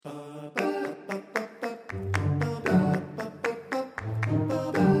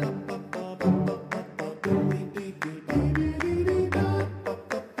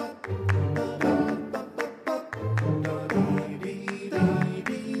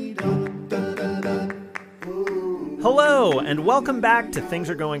Hello, and welcome back to Things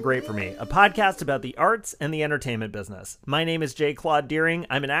Are Going Great For Me, a podcast about the arts and the entertainment business. My name is J. Claude Deering.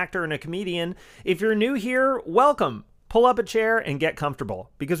 I'm an actor and a comedian. If you're new here, welcome. Pull up a chair and get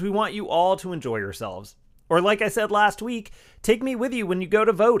comfortable, because we want you all to enjoy yourselves. Or like I said last week, take me with you when you go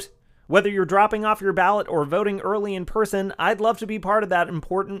to vote. Whether you're dropping off your ballot or voting early in person, I'd love to be part of that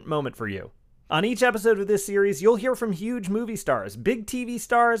important moment for you. On each episode of this series, you'll hear from huge movie stars, big TV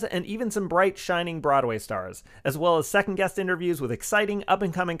stars, and even some bright, shining Broadway stars, as well as second guest interviews with exciting,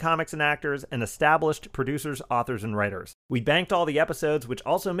 up-and-coming comics and actors, and established producers, authors, and writers. We banked all the episodes, which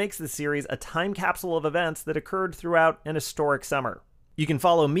also makes this series a time capsule of events that occurred throughout an historic summer. You can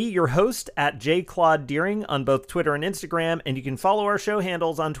follow me, your host, at J. Claude Deering on both Twitter and Instagram, and you can follow our show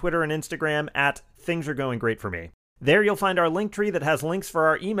handles on Twitter and Instagram at Things Are Going Great For Me. There you'll find our link tree that has links for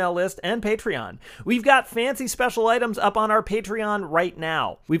our email list and Patreon. We've got fancy special items up on our Patreon right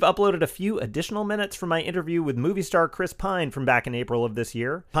now. We've uploaded a few additional minutes from my interview with movie star Chris Pine from back in April of this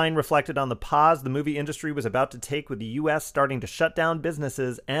year. Pine reflected on the pause the movie industry was about to take with the U.S. starting to shut down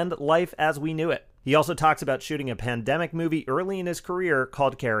businesses and life as we knew it. He also talks about shooting a pandemic movie early in his career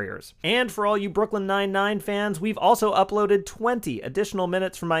called Carriers. And for all you Brooklyn Nine-Nine fans, we've also uploaded 20 additional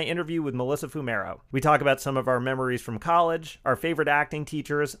minutes from my interview with Melissa Fumero. We talk about some of our memories from college, our favorite acting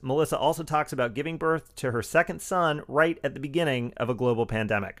teachers. Melissa also talks about giving birth to her second son right at the beginning of a global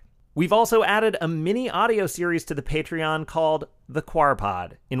pandemic. We've also added a mini audio series to the Patreon called The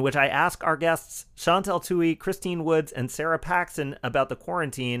Quarpod, in which I ask our guests Chantel Tui, Christine Woods, and Sarah Paxton about the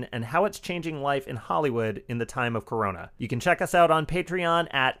quarantine and how it's changing life in Hollywood in the time of Corona. You can check us out on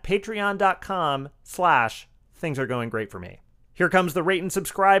Patreon at patreon.com/thingsaregoinggreatforme. Here comes the rate and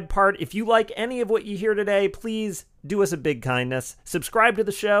subscribe part. If you like any of what you hear today, please do us a big kindness. Subscribe to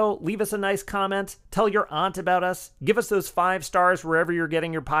the show, leave us a nice comment, tell your aunt about us, give us those 5 stars wherever you're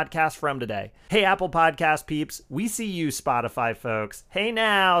getting your podcast from today. Hey, Apple Podcast peeps, we see you, Spotify folks. Hey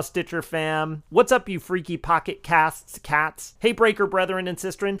now, Stitcher fam. What's up, you freaky Pocket Casts cats? Hey, Breaker brethren and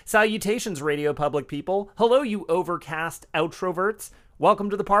sistren. Salutations, Radio Public people. Hello, you Overcast outroverts.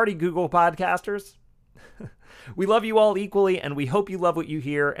 Welcome to the party, Google Podcasters. We love you all equally, and we hope you love what you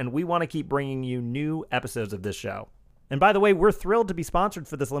hear, and we want to keep bringing you new episodes of this show. And by the way, we're thrilled to be sponsored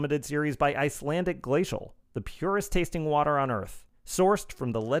for this limited series by Icelandic Glacial, the purest tasting water on Earth, sourced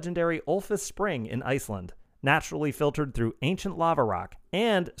from the legendary Ulfus Spring in Iceland, naturally filtered through ancient lava rock,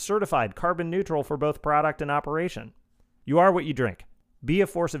 and certified carbon neutral for both product and operation. You are what you drink. Be a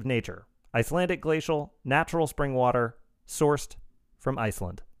force of nature. Icelandic Glacial, natural spring water, sourced from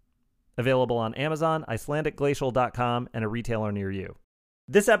Iceland. Available on Amazon, IcelandicGlacial.com, and a retailer near you.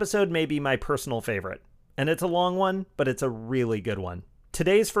 This episode may be my personal favorite, and it's a long one, but it's a really good one.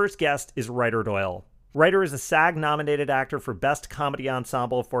 Today's first guest is Rightor Doyle. Rightor is a SAG-nominated actor for Best Comedy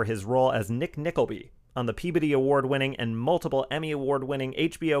Ensemble for his role as Nick Nickleby on the Peabody Award-winning and multiple Emmy Award-winning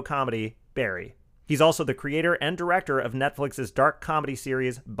HBO comedy, Barry. He's also the creator and director of Netflix's dark comedy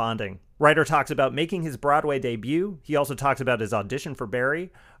series, Bonding. Rightor talks about making his Broadway debut. He also talks about his audition for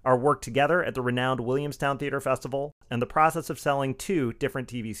Barry, our work together at the renowned Williamstown Theater Festival, and the process of selling 2 different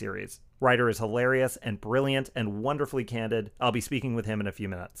TV series. Rightor is hilarious and brilliant and wonderfully candid. I'll be speaking with him in a few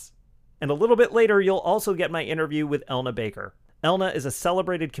minutes. And a little bit later, you'll also get my interview with Elna Baker. Elna is a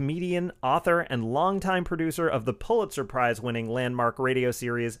celebrated comedian, author, and longtime producer of the Pulitzer Prize-winning landmark radio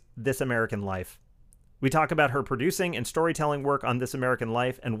series, This American Life. We talk about her producing and storytelling work on This American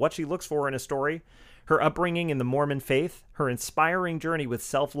Life and what she looks for in a story, her upbringing in the Mormon faith, her inspiring journey with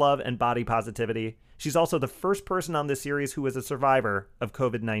self-love and body positivity. She's also the first person on this series who is a survivor of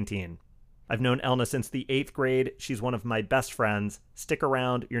COVID-19. I've known Elna since the 8th grade. She's one of my best friends. Stick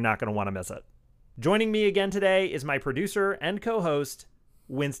around. You're not going to want to miss it. Joining me again today is my producer and co-host,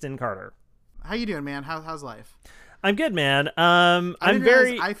 Winston Carter. How you doing, man? How's life? I'm good, man.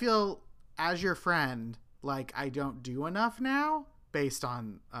 I feel, as your friend, like I don't do enough now based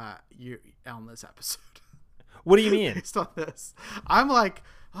on Elna's episode. What do you mean? Based on this, I'm like,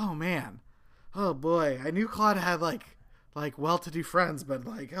 oh man, oh boy, I knew Claude had like well-to-do friends, but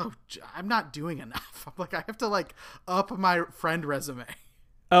like, oh, I'm not doing enough. I'm like, I have to like up my friend resume.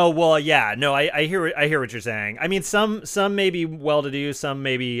 Oh, well, yeah, no, I hear what you're saying. I mean, some may be well-to-do, some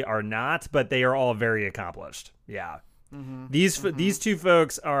maybe are not, but they are all very accomplished. Yeah. Mm-hmm. These 2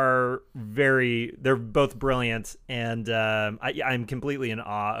 folks are they're both brilliant, and I'm completely in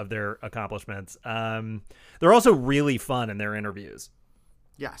awe of their accomplishments. They're also really fun in their interviews.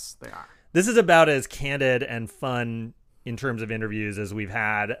 Yes, they are. This is about as candid and fun in terms of interviews as we've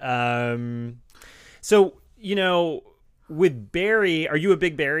had. So, you know, with Barry, are you a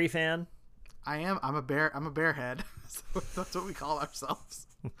big Barry fan? I am. I'm a bearhead. So that's what we call ourselves.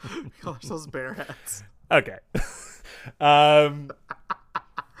 We call ourselves bearheads. Okay.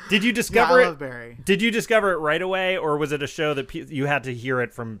 Did you Yeah, I discover love it? Barry. Did you discover it right away, or was it a show that you had to hear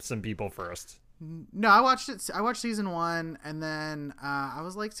it from some people first? No, I watched it. I watched season 1, and then I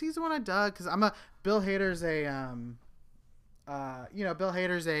was like, season 1 I dug because I'm a Bill Hader's a Bill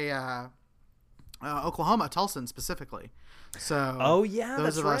Hader's a Oklahoma, Tulsan specifically. So Oh yeah,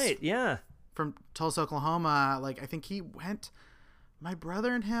 those that's of us right. Yeah. from Tulsa, Oklahoma, like I think he went. My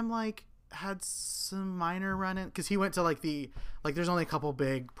brother and him like had some minor run-in because he went to there's only a couple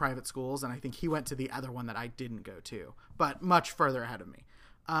big private schools, and I think he went to the other one that I didn't go to, but much further ahead of me.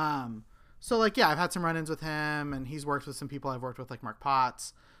 So like, yeah, I've had some run-ins with him, and he's worked with some people I've worked with, like Mark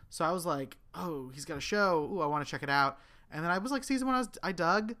Potts. So I was like, oh, he's got a show. Ooh, I want to check it out. And then I was like, season 1, I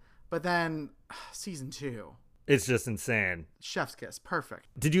dug, but then season 2, It's just insane. chef's kiss, perfect.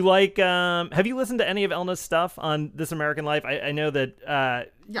 Did you like? Have you listened to any of Elna's stuff on This American Life? I know that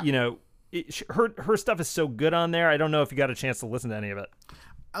Yeah. her stuff is so good on there. I don't know if you got a chance to listen to any of it.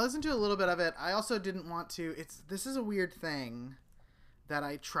 I listened to a little bit of it. I also didn't want to. This is a weird thing that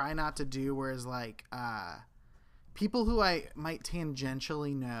I try not to do. Whereas like people who I might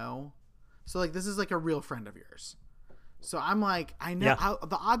tangentially know. So like this is like a real friend of yours. So I'm like, I know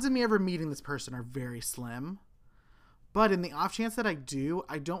the odds of me ever meeting this person are very slim. But in the off chance that I do,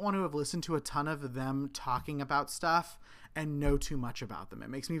 I don't want to have listened to a ton of them talking about stuff and know too much about them. It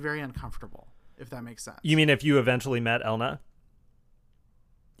makes me very uncomfortable, if that makes sense. You mean if you eventually met Elna,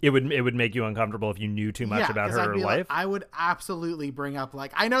 it would make you uncomfortable if you knew too much about 'cause I'd her be life? like, I would absolutely bring up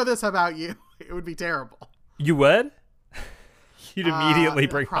like, I know this about you. It would be terrible. You would? You'd immediately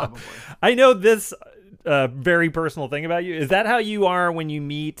bring probably. up. I know this very personal thing about you. Is that how you are when you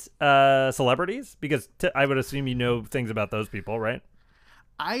meet celebrities? Because I would assume you know things about those people, right?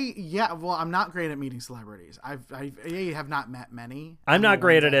 Well, I'm not great at meeting celebrities. I have not met many. I'm not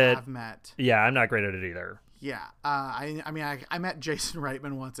great at it. I've met. Yeah, I'm not great at it either. Yeah. I met Jason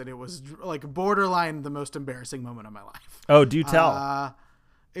Reitman once, and it was like borderline the most embarrassing moment of my life. Oh, do tell.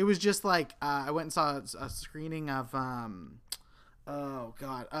 It was just like I went and saw a screening of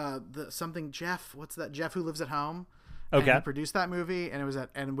Jeff. What's that? Jeff Who Lives at Home. Okay. And he produced that movie, and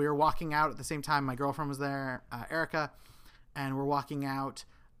and we were walking out at the same time. My girlfriend was there, Erica, and we're walking out.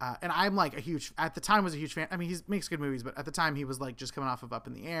 And I'm like at the time was a huge fan. I mean, he makes good movies, but at the time he was like just coming off of Up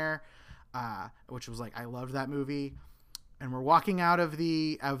in the Air, which was like, I loved that movie. And we're walking out of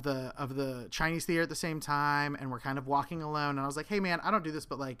the Chinese theater at the same time, and we're kind of walking alone. And I was like, hey man, I don't do this,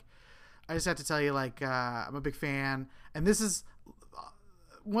 but like, I just have to tell you, like, I'm a big fan. And this is,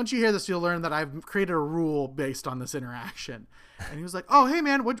 once you hear this, you'll learn that I've created a rule based on this interaction. And he was like, oh, hey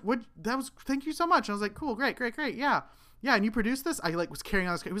man, thank you so much. And I was like, cool, great. Yeah. Yeah. And you produced this? I like was carrying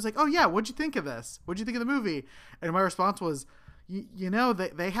on this. He was like, oh yeah, what'd you think of this? What'd you think of the movie? And my response was, you know,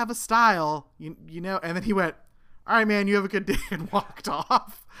 they have a style, you know, and then he went, all right, man, you have a good day, and walked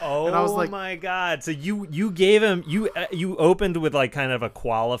off. Oh, and I was like, my God. So you gave him, you opened with like kind of a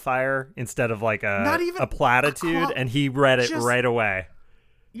qualifier instead of like a platitude, and he read it right away.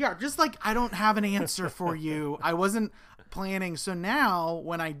 Yeah, just like, I don't have an answer for you. I wasn't planning. So now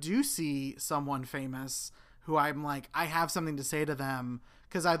when I do see someone famous who I'm like, I have something to say to them,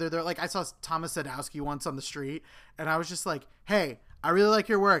 because either they're like, I saw Thomas Sadowski once on the street, and I was just like, hey, I really like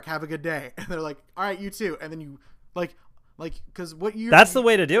your work. Have a good day. And they're like, all right, you too. And then you like, because that's the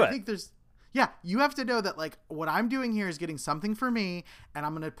way to do it. I think you have to know that like what I'm doing here is getting something for me, and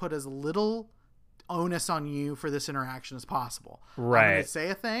I'm going to put as little onus on you for this interaction as possible. Right. I'm going to say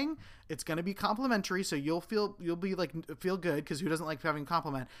a thing. It's going to be complimentary. So you'll be like, feel good. Cause who doesn't like having a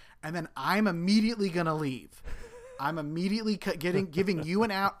compliment? And then I'm immediately going to leave. I'm immediately giving you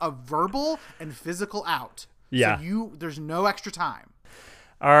a verbal and physical out. Yeah. So there's no extra time.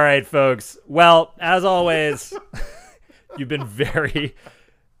 All right, folks. Well, as always, you've been very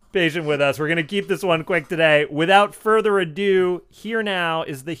patient with us. We're going to keep this one quick today. Without further ado, here now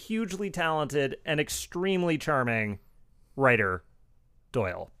is the hugely talented and extremely charming writer,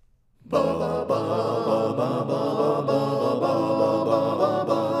 Doyle.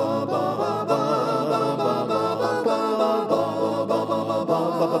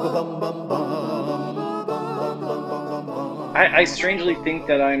 I strangely think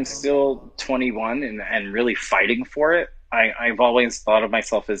that I'm still 21 and really fighting for it. I've always thought of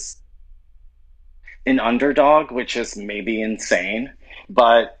myself as an underdog, which is maybe insane,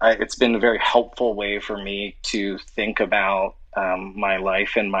 but it's been a very helpful way for me to think about my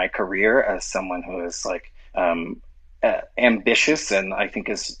life and my career as someone who is like ambitious, and I think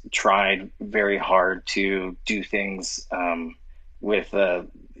has tried very hard to do things with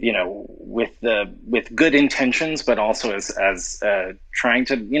with good intentions, but also as trying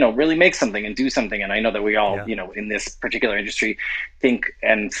to really make something and do something. And I know that we all in this particular industry think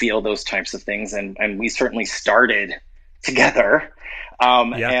and feel those types of things, and we certainly started together.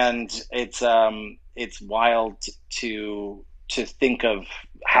 And it's wild to think of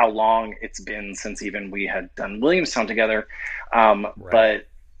how long it's been since even we had done Williamstown together. But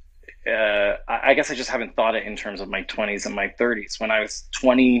I guess I just haven't thought it in terms of my 20s and my 30s. When I was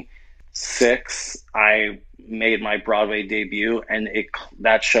 26, I made my Broadway debut, and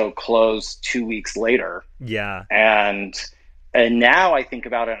that show closed 2 weeks later. Yeah. And now I think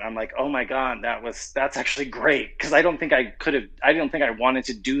about it and I'm like, oh my God, that's actually great. Cause I don't think I wanted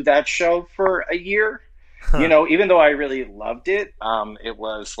to do that show for a year. Even though I really loved it, it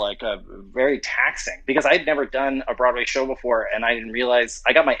was like a very taxing, because I'd never done a Broadway show before, and I didn't realize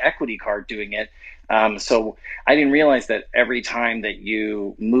I got my equity card doing it. So I didn't realize that every time that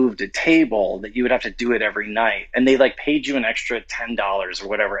you moved a table, that you would have to do it every night, and they like paid you an extra $10 or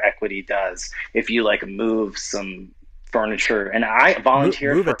whatever equity does if you like move some furniture. And I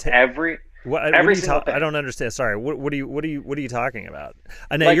volunteered for every. Every single thing. I don't understand. Sorry. What are you talking about?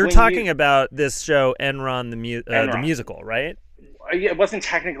 I know like you're talking about this show Enron the musical, right? It wasn't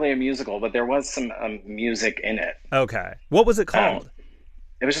technically a musical, but there was some music in it. Okay. What was it called?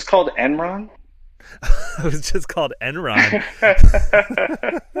 It was just called Enron. It was just called Enron.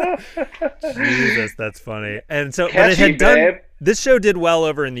 Jesus, that's funny. And so, but it had done. This show did well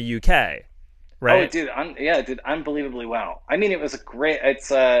over in the UK, right? Oh, it did. It did unbelievably well. I mean, it was a great.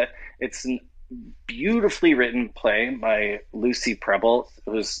 It's a beautifully written play by Lucy Preble,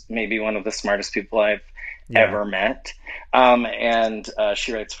 who's maybe one of the smartest people I've ever met. And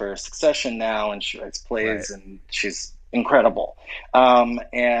she writes for Succession now, and she writes plays, and she's incredible.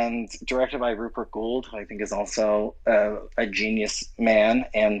 And directed by Rupert Gould, who I think is also a genius man.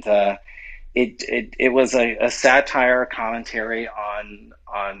 And it was a satire, commentary on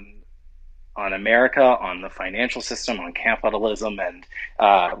America, on the financial system, on capitalism, and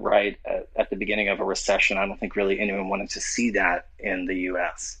right at the beginning of a recession. I don't think really anyone wanted to see that in the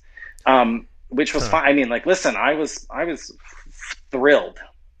U.S., which was fine. I mean, like, listen, I was thrilled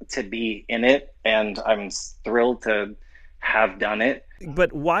to be in it, and I'm thrilled to have done it.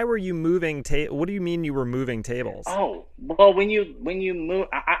 But why were you moving? What do you mean you were moving tables? Oh, well, when you move,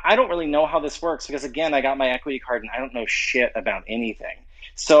 I don't really know how this works, because again, I got my equity card and I don't know shit about anything.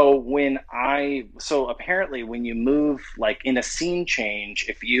 So apparently when you move, like in a scene change,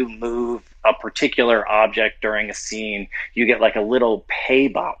 if you move a particular object during a scene, you get like a little pay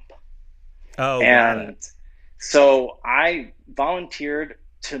bump. Oh, and so I volunteered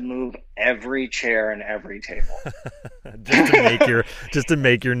to move every chair and every table just to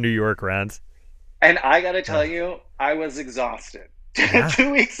make your New York rent. And I got to tell you, I was exhausted. Yeah.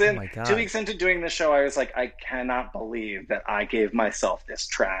 2 weeks into doing the show, I was like, I cannot believe that I gave myself this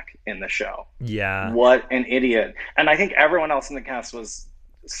track in the show. Yeah. What an idiot. And I think everyone else in the cast was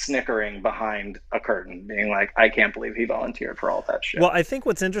snickering behind a curtain, being like, I can't believe he volunteered for all that shit. Well, I think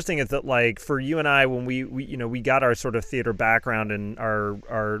what's interesting is that, like, for you and I, when we got our sort of theater background and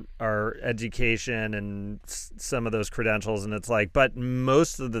our education and some of those credentials, and it's like, but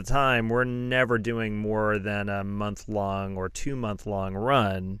most of the time we're never doing more than a month-long or 2-month-long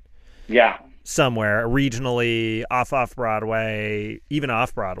run. Yeah. Somewhere regionally, off Broadway, even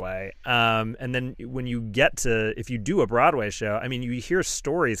off Broadway. And then if you do a Broadway show, I mean, you hear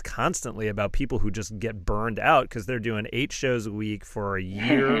stories constantly about people who just get burned out because they're doing 8 shows a week for a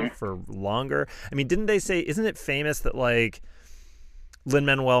year, for longer. I mean, didn't they say, isn't it famous that like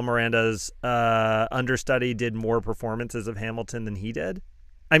Lin-Manuel Miranda's understudy did more performances of Hamilton than he did?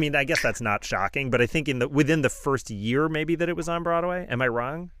 I mean, I guess that's not shocking, but I think within the first year maybe that it was on Broadway. Am I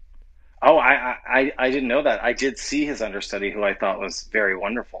wrong? Oh, I didn't know that. I did see his understudy, who I thought was very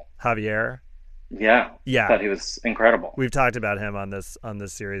wonderful. Javier. Yeah. I thought he was incredible. We've talked about him on this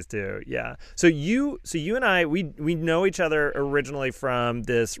series too. Yeah. So you and I, we know each other originally from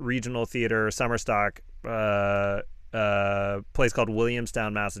this regional theater summer stock place called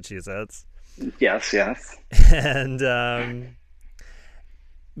Williamstown, Massachusetts. Yes. And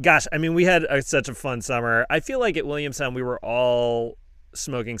gosh, I mean, we had such a fun summer. I feel like at Williamstown we were all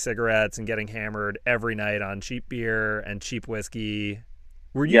smoking cigarettes and getting hammered every night on cheap beer and cheap whiskey.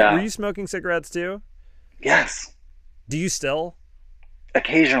 Were you smoking cigarettes too? Yes. Do you still?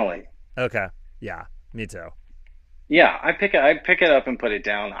 Occasionally. Okay. Yeah, me too. Yeah, I pick it up and put it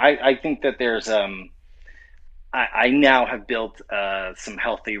down. I think that there's I now have built some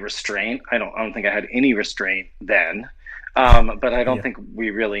healthy restraint. I don't think I had any restraint then. But I don't think we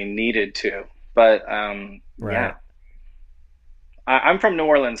really needed to. But right. yeah. I'm from New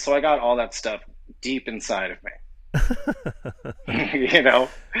Orleans, so I got all that stuff deep inside of me. You know,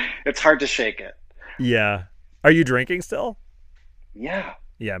 it's hard to shake it. Yeah. Are you drinking still? Yeah,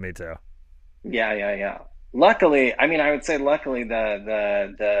 Yeah, me too. yeah. Luckily, I mean, I would say luckily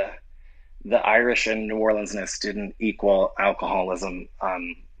the Irish and New Orleansness didn't equal alcoholism.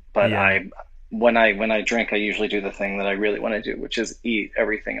 But Yeah. when I drink, I usually do the thing that I really want to do, which is eat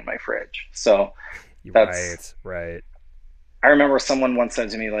everything in my fridge. So that's Right, right. I remember someone once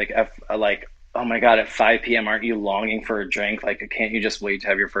said to me like, oh my God, at 5 p.m. aren't you longing for a drink? Like, can't you just wait to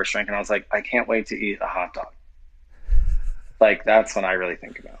have your first drink? And I was like, I can't wait to eat a hot dog. Like, that's what I really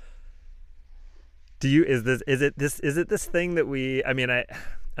think about. Do you is it this thing that I mean,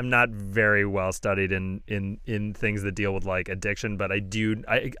 I'm not very well studied in things that deal with like addiction, but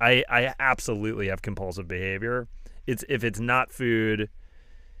I absolutely have compulsive behavior. It's if it's not food,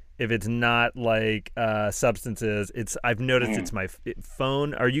 if it's not like substances, I've noticed it's my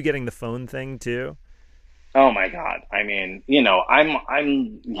phone. Are you getting the phone thing too? Oh my God. I mean,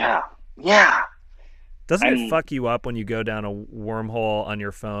 yeah. Doesn't it I'm fuck you up when you go down a wormhole on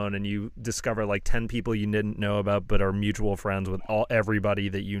your phone and you discover like 10 people you didn't know about but are mutual friends with everybody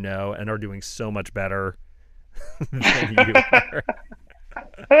that you know and are doing so much better than you are?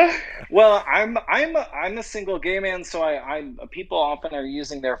 Well, I'm a single gay man, so I'm people often are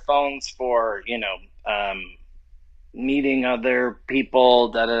using their phones for, meeting other people,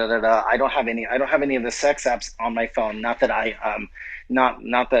 da da da da. I don't have any of the sex apps on my phone. Not that I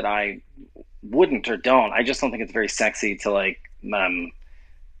wouldn't or don't. I just don't think it's very sexy to like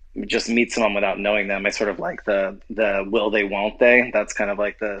just meet someone without knowing them. I sort of like the will they won't they. That's kind of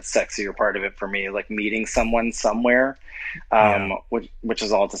like the sexier part of it for me, like meeting someone somewhere. Yeah. Which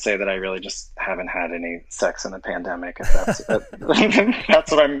is all to say that I really just haven't had any sex in the pandemic. If that's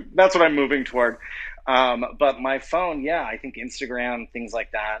that's what I'm moving toward. But my phone, yeah, I think Instagram, things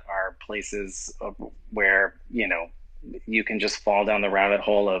like that are places where you can just fall down the rabbit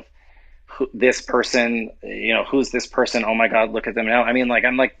hole of this person, who's this person? Oh my God, look at them now. I mean, like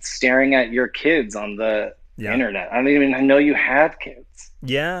I'm like staring at your kids on the Yeah. internet. I don't even know you had kids.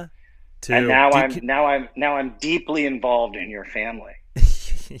 Yeah. And Too. now I'm deeply involved in your family.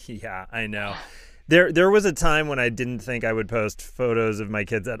 Yeah, I know. There was a time when I didn't think I would post photos of my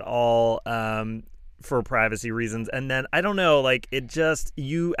kids at all for privacy reasons, and then I don't know, like it just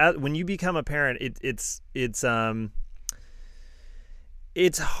when you become a parent, it's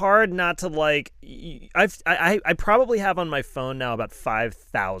hard not to like. I probably have on my phone now about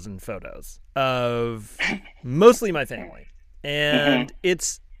 5,000 photos of mostly my family, and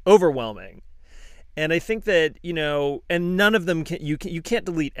it's overwhelming. And I think that and none of them you can't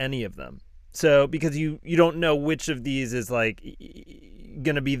delete any of them. So because you don't know which of these is like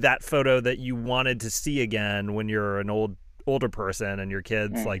going to be that photo that you wanted to see again when you're an older person and your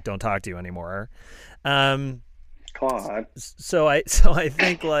kids like don't talk to you anymore. God. So I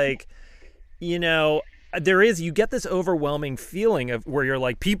think like you get this overwhelming feeling of where you're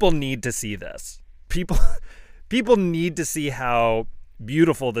like, people need to see this. People need to see how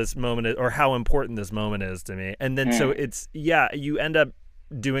beautiful this moment is or how important this moment is to me. And then so you end up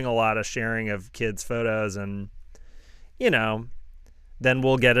doing a lot of sharing of kids' photos, and then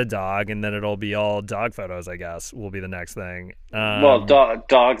we'll get a dog, and then it'll be all dog photos, I guess, will be the next thing. Well,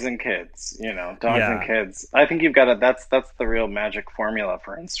 dogs and kids, and kids. I think you've got that's the real magic formula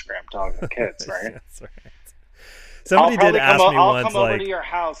for Instagram, dogs and kids, right? That's right. Somebody did ask me I'll once, come over like, to your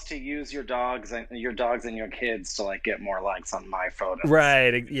house to use your dogs and your kids to like get more likes on my photos.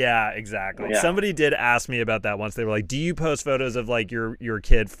 right? Yeah, exactly. Yeah. Somebody did ask me about that once. They were like, "Do you post photos of like your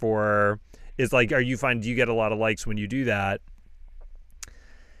kid for? Is like, do you get a lot of likes when you do that?"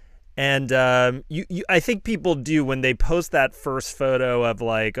 And I think people do when they post that first photo of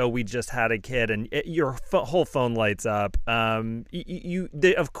like, oh, we just had a kid, and your whole phone lights up.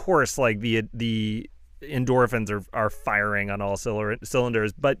 Of course, like the endorphins are firing on all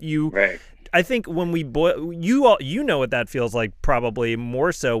cylinders, but Right. I think when you know what that feels like, probably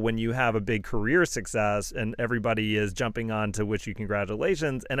more so when you have a big career success and everybody is jumping on to wish you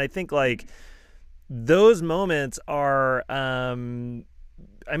congratulations. And I think like those moments are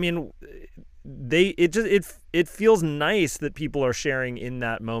I mean, it feels nice that people are sharing in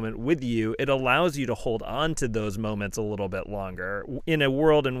that moment with you. It allows you to hold on to those moments a little bit longer in a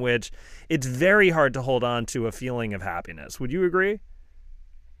world in which it's very hard to hold on to a feeling of happiness. Would you agree?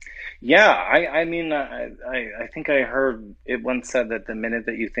 Yeah, I mean, I think I heard it once said that the minute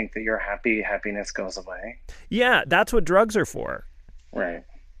that you think that you're happy, happiness goes away. Yeah, that's what drugs are for. Right.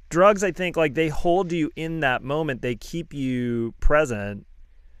 Drugs, I think, like they hold you in that moment. They keep you present.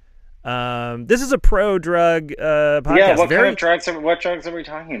 This is a pro-drug podcast. Yeah, what kind of drugs? What drugs are we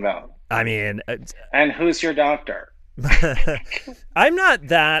talking about? I mean, and who's your doctor? I'm not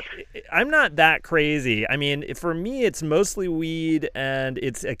that crazy. I mean, for me, it's mostly weed, and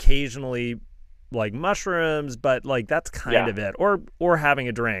it's occasionally like mushrooms, but like that's kind of it, or having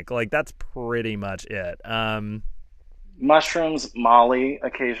a drink. Like that's pretty much it. Mushrooms, Molly,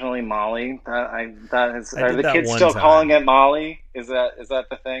 occasionally Molly. Are the kids still calling it Molly? Is that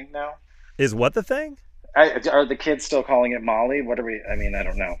the thing now? Is what the thing? Are the kids still calling it Molly? What are we? I mean, I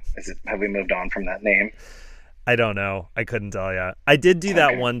don't know. Have we moved on from that name? I don't know. I couldn't tell you. I did do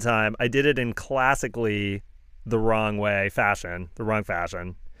that one time. I did it in classically the wrong fashion.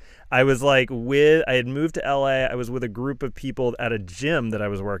 I was like I had moved to LA. I was with a group of people at a gym that I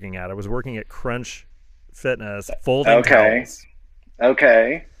was working at. I was working at Crunch Fitness, folding towels.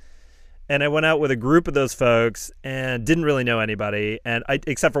 Okay. And I went out with a group of those folks and didn't really know anybody, and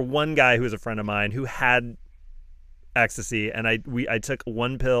except for one guy who was a friend of mine who had ecstasy, and I took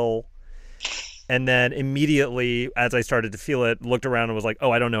one pill, and then immediately as I started to feel it, looked around and was like,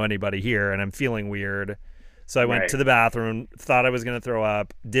 oh, I don't know anybody here, and I'm feeling weird. So I went to the bathroom, thought I was going to throw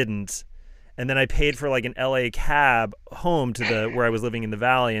up, didn't. And then I paid for like an LA cab home to where I was living in the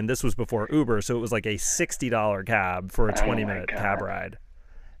Valley, and this was before Uber, so it was like a $60 cab for a 20-minute cab ride.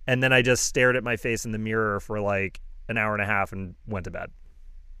 And then I just stared at my face in the mirror for like an hour and a half and went to bed.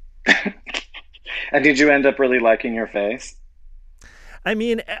 And did you end up really liking your face? I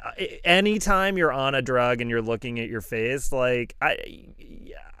mean, anytime you're on a drug and you're looking at your face, like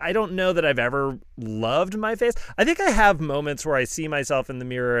I don't know that I've ever loved my face. I think I have moments where I see myself in the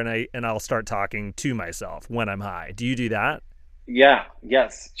mirror and I'll start talking to myself when I'm high. Do you do that? Yeah.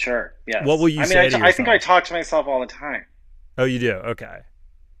 Yes. Sure. Yes. What will you say to yourself? I think I talk to myself all the time. Oh, you do? Okay.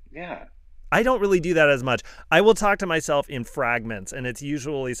 Yeah. I don't really do that as much. I will talk to myself in fragments, and it's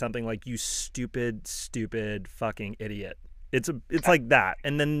usually something like, you stupid fucking idiot. It's like that,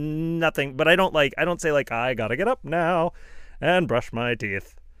 and then nothing. But I don't say like, I gotta get up now and brush my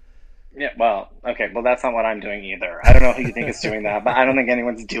teeth. Yeah, well, okay, well that's not what I'm doing either. I don't know who you think is doing that, but I don't think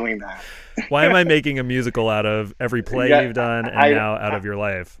anyone's doing that. Why am I making a musical out of every play you've done and now out of your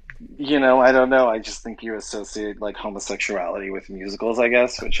life? You know, I don't know. I just think you associate like homosexuality with musicals, I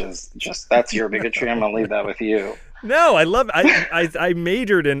guess, which is just, that's your bigotry. I'm gonna leave that with you. No, I love. I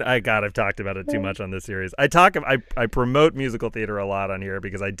majored in. God, I've talked about it too much on this series. I promote musical theater a lot on here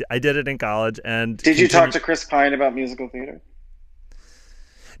because I did it in college. And did you talk to Chris Pine about musical theater?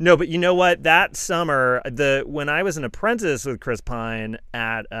 No, but you know what? That summer, when I was an apprentice with Chris Pine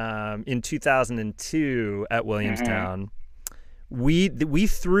at in 2002 at Williamstown, we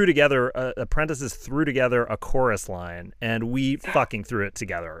threw together apprentices threw together a chorus line, and we fucking threw it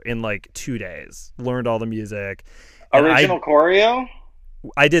together in like 2 days. Learned all the music. Original choreo?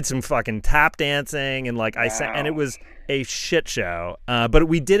 I did some fucking tap dancing and like I sang, and it was a shit show. But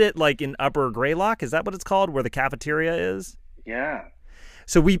we did it like in Upper Greylock. Is that what it's called? Where the cafeteria is? Yeah.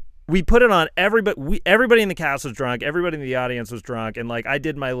 So we put it on. Everybody in the cast was drunk. Everybody in the audience was drunk. And like I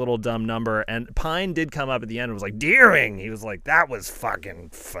did my little dumb number. And Pine did come up at the end and was like, Deering. He was like, that was fucking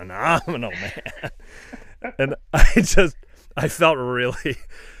phenomenal, man. And I felt really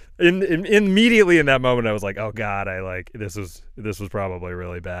immediately in that moment. I was like, oh God, this was probably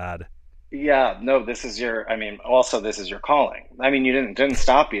really bad. Yeah, no, this is your calling. I mean, you didn't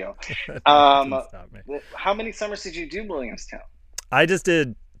stop you. Didn't stop me. How many summers did you do Williamstown? I just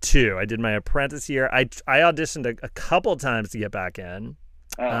did 2. I did my apprentice year. I auditioned a couple times to get back in.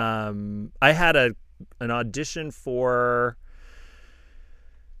 I had an audition for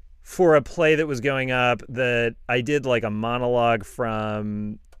a play that was going up that I did like a monologue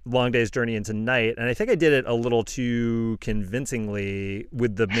from Long Day's Journey into Night, and I think I did it a little too convincingly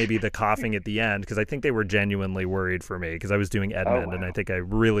with maybe the coughing at the end, because I think they were genuinely worried for me because I was doing Edmund, and I think I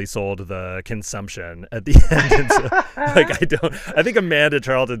really sold the consumption at the end. And so, I think Amanda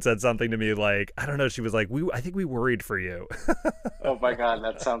Charlton said something to me like, I don't know, she was like, I think we worried for you. Oh my God,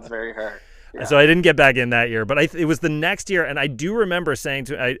 that sounds very hurt. Yeah. So I didn't get back in that year, but it was the next year, and I do remember saying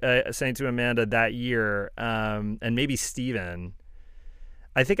to Amanda that year, and maybe Steven,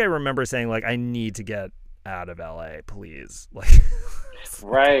 I think I remember saying like, I need to get out of LA, please. Like,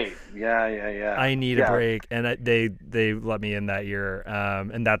 right? Yeah. I need a break, and they let me in that year,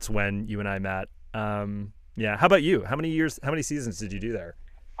 and that's when you and I met. Yeah. How about you? How many seasons did you do there?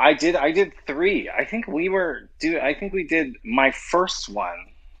 I did 3. I think we did my first one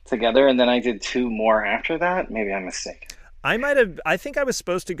together, and then I did 2 more after that. Maybe I'm mistaken. I think I was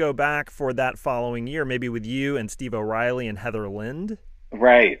supposed to go back for that following year, maybe with you and Steve O'Reilly and Heather Lind.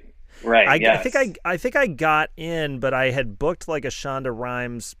 Right. Right. I think I got in, but I had booked like a Shonda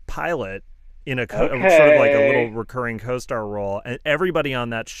Rhimes pilot in a sort of like a little recurring co-star role, and everybody on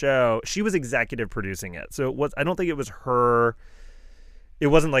that show, she was executive producing it. So I don't think it was her. It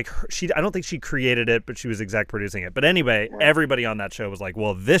wasn't like I don't think she created it, but she was exec producing it. But anyway, everybody on that show was like,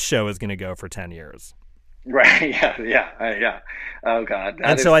 well, this show is going to go for 10 years. Right. Yeah. Oh God.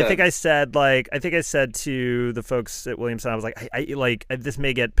 And so I think I said to the folks at Williamson, I was like, I like this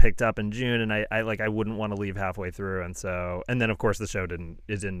may get picked up in June, and I wouldn't want to leave halfway through. And then of course the show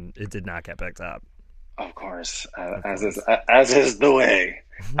it did not get picked up. Of course, as is the way.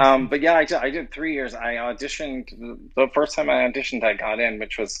 But yeah, I did 3 years. I auditioned the first time I auditioned, I got in,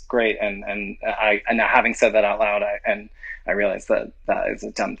 which was great. And having said that out loud, I realized that is a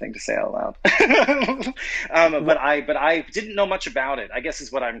dumb thing to say out loud. But I didn't know much about it, I guess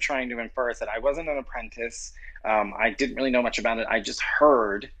is what I'm trying to infer, is that I wasn't an apprentice. I didn't really know much about it. I just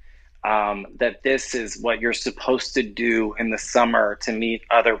heard that this is what you're supposed to do in the summer to meet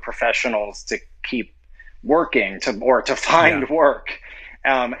other professionals to keep working to find work.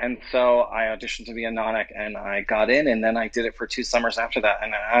 And so I auditioned to be a Nonic, and I got in, and then I did it for 2 summers after that.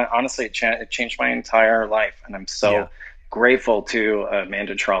 And honestly, it changed my entire life. And I'm so grateful to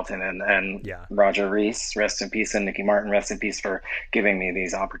Amanda Charlton and Roger Reese, rest in peace, and Nikki Martin, rest in peace, for giving me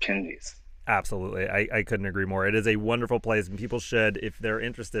these opportunities. Absolutely. I couldn't agree more. It is a wonderful place, and people should, if they're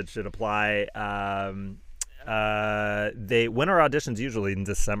interested, should apply. When are auditions usually? In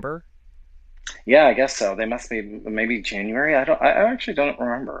December? Yeah, I guess so. They must be maybe January. I actually don't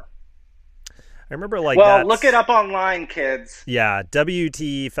remember. I remember look it up online, kids. Yeah,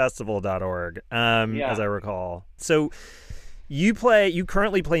 WTFestival.org, as I recall. So you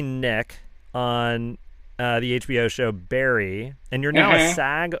currently play Nick on the HBO show Barry, and you're now a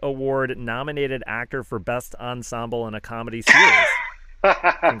SAG Award nominated actor for Best Ensemble in a Comedy Series.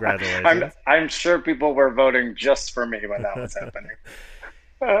 Congratulations. I'm sure people were voting just for me when that was happening.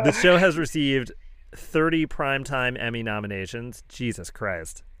 The show has received 30 Primetime Emmy nominations. Jesus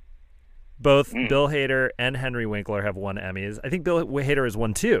Christ. Both Bill Hader and Henry Winkler have won Emmys. I think Bill Hader has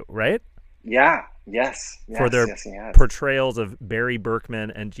won 2, right? Yeah. Yes. For their portrayals of Barry Berkman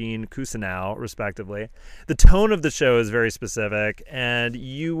and Gene Cousineau, respectively. The tone of the show is very specific, and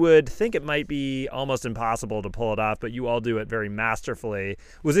you would think it might be almost impossible to pull it off, but you all do it very masterfully.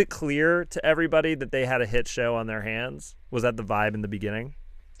 Was it clear to everybody that they had a hit show on their hands? Was that the vibe in the beginning?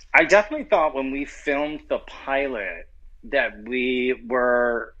 I definitely thought when we filmed the pilot that we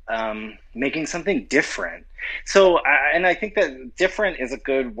were making something different. So, and I think that different is a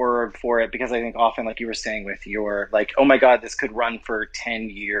good word for it, because I think often, like you were saying with your, like, oh my God, this could run for 10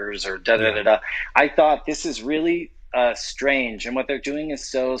 years or da-da-da-da. I thought this is really strange, and what they're doing is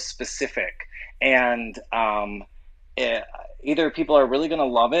so specific. And either people are really going to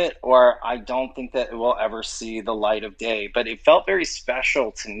love it, or I don't think that it will ever see the light of day. But it felt very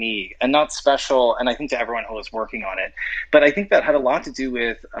special to me, and not special, and I think to everyone who was working on it. But I think that had a lot to do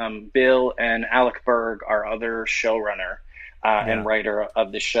with Bill and Alec Berg, our other showrunner and writer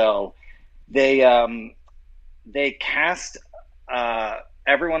of the show. They cast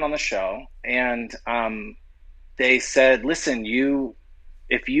everyone on the show, and they said, listen,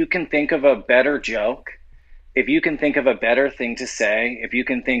 if you can think of a better joke, if you can think of a better thing to say, if you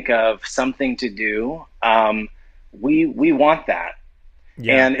can think of something to do, we want that.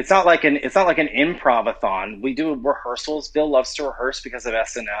 Yeah. And it's not like an improv-a-thon. We do rehearsals. Bill loves to rehearse because of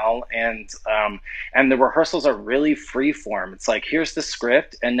SNL, and the rehearsals are really free form. It's like, here's the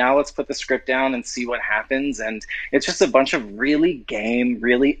script, and now let's put the script down and see what happens. And it's just a bunch of really game,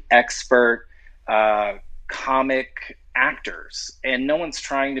 really expert comic actors, and no one's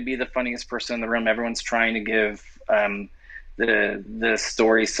trying to be the funniest person in the room. Everyone's trying to give the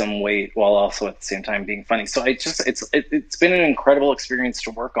story some weight while also at the same time being funny. So it's been an incredible experience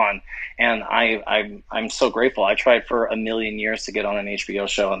to work on, and I'm so grateful. I tried for a million years to get on an HBO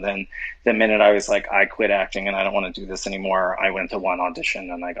show, and then the minute I was like, I quit acting and I don't want to do this anymore, I went to one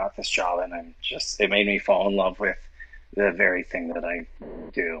audition and I got this job, and it made me fall in love with the very thing that I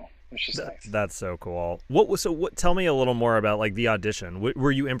do. Nice. That's so cool. Tell me a little more about like the audition.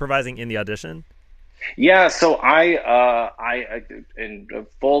 Were you improvising in the audition? Yeah. So I in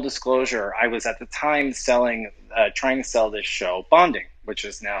full disclosure, I was at the time trying to sell this show, Bonding, which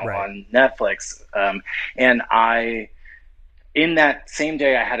is now on Netflix. And in that same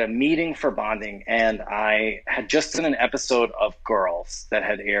day, I had a meeting for Bonding, and I had just done an episode of Girls that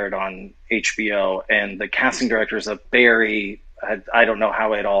had aired on HBO, and the casting directors of Barry, I don't know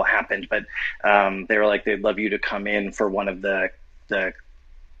how it all happened, but they were like, they'd love you to come in for one of the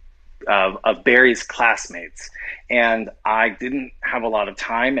of Barry's classmates, and I didn't have a lot of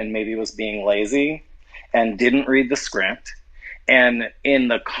time, and maybe was being lazy, and didn't read the script. And in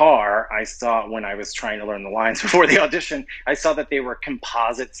the car, I saw, when I was trying to learn the lines before the audition, I saw that they were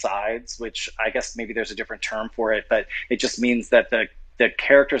composite sides, which I guess maybe there's a different term for it, but it just means that the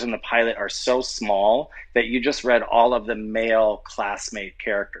characters in the pilot are so small that you just read all of the male classmate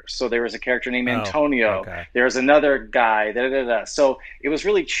characters. So there was a character named Antonio. Okay. There's another guy. Da, da, da. So it was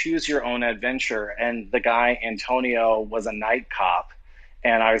really choose your own adventure. And the guy, Antonio, was a night cop.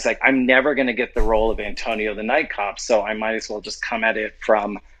 And I was like, I'm never going to get the role of Antonio, the night cop. So I might as well just come at it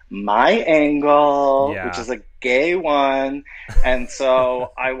from my angle, which is a gay one. And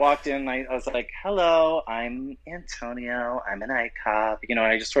so I walked in, I was like, hello, I'm Antonio, I'm a night cop, and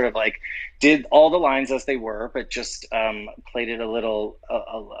I just sort of like did all the lines as they were, but just played it a little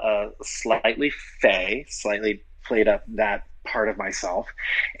slightly fey, slightly played up that part of myself.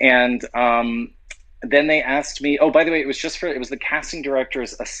 And then they asked me, oh, by the way, it was the casting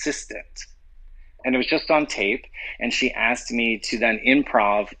director's assistant. And it was just on tape. And she asked me to then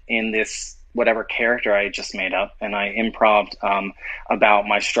improv in this whatever character I had just made up. And I improved about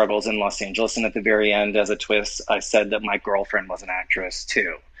my struggles in Los Angeles. And at the very end, as a twist, I said that my girlfriend was an actress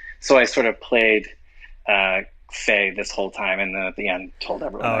too. So I sort of played Faye this whole time. And then at the end told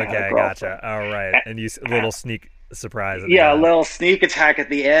everyone I had a girlfriend. Gotcha. All right. And a little sneak surprise. A little sneak attack at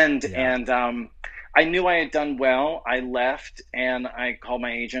the end. Yeah. And I knew I had done well. I left and I called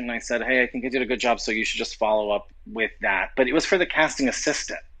my agent and I said, hey, I think I did a good job, so you should just follow up with that. But it was for the casting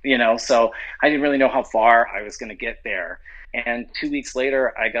assistant, so I didn't really know how far I was going to get there. And 2 weeks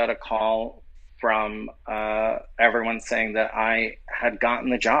later, I got a call from everyone saying that I had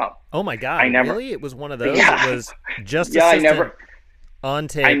gotten the job. Oh my God, really? It was one of those? Yeah. It was just assistant on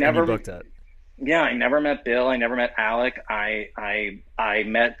tape and you booked it. Yeah, I never met Bill. I never met Alec. I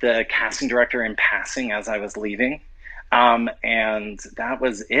met the casting director in passing as I was leaving. And that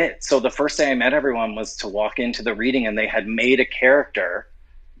was it. So the first day I met everyone was to walk into the reading, and they had made a character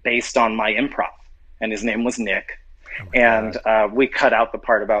based on my improv. And his name was Nick. We cut out the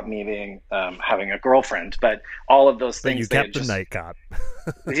part about me being having a girlfriend, but all of those things. But you kept the night cop.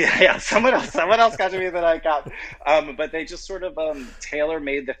 yeah. Someone else got to be the night cop. But they just sort of tailor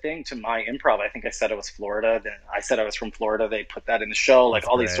made the thing to my improv. I think I said it was Florida. Then I said I was from Florida. They put that in the show, like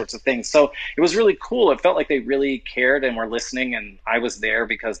all these sorts of things. So it was really cool. It felt like they really cared and were listening, and I was there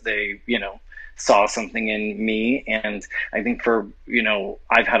because they, saw something in me. And I think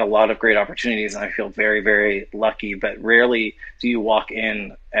I've had a lot of great opportunities, and I feel very, very lucky, but rarely do you walk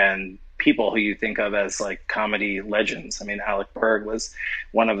in and people who you think of as like comedy legends. I mean, Alec Berg was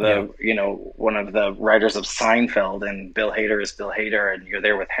one of the, one of the writers of Seinfeld, and Bill Hader is Bill Hader, and you're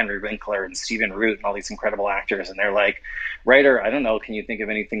there with Henry Winkler and Stephen Root and all these incredible actors. And they're like, Rightor, I don't know, can you think of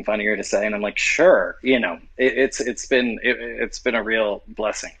anything funnier to say? And I'm like, sure. It's been a real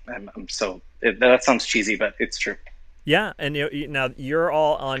blessing. That sounds cheesy, but it's true. Yeah, and now you're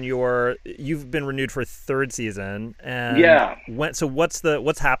all on you've been renewed for a third season, and so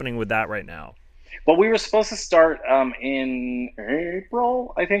what's happening with that right now? Well, we were supposed to start in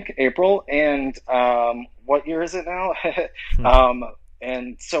April, and what year is it now?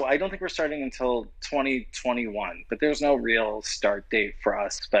 And so I don't think we're starting until 2021, but there's no real start date for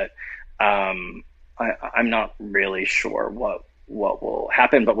us. But I'm not really sure what will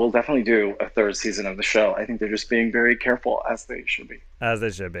happen, but we'll definitely do a third season of the show. I think they're just being very careful, as they should be. As they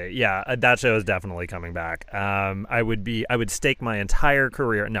should be. Yeah, that show is definitely coming back. I would stake my entire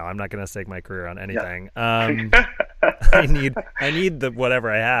career. No, I'm not going to stake my career on anything. Yeah. I need the whatever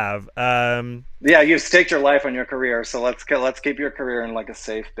I have. Yeah, you've staked your life on your career, so let's keep your career in like a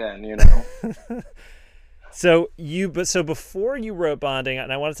safe bin, So before you wrote Bonding,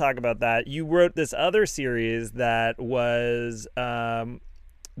 and I want to talk about that, you wrote this other series that was that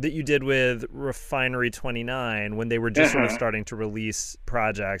you did with Refinery 29 when they were just sort of starting to release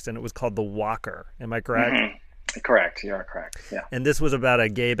projects, and it was called The Walker. Am I correct? Mm-hmm. Correct. You are correct. Yeah. And this was about a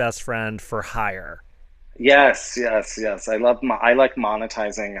gay best friend for hire. Yes. I like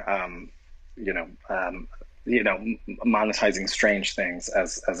monetizing. Monetizing strange things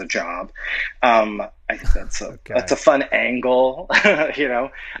as a job. I think that's a fun angle, I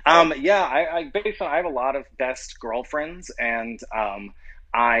have a lot of best girlfriends, and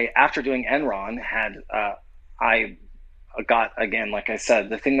after doing Enron I got, again, like I said,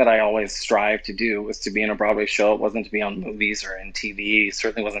 the thing that I always strive to do was to be in a Broadway show. It wasn't to be on movies or in TV. It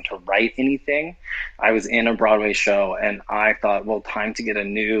certainly wasn't to write anything. I was in a Broadway show, and I thought, well, time to get a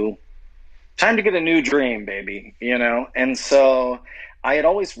new dream, baby, And so I had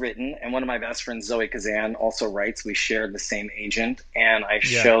always written, and one of my best friends, Zoe Kazan, also writes. We shared the same agent, and I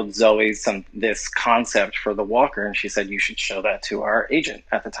Yeah. showed Zoe this concept for the walker, and she said, you should show that to our agent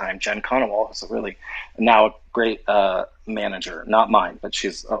at the time, Jen Conowall, who's a really now a great manager, not mine, but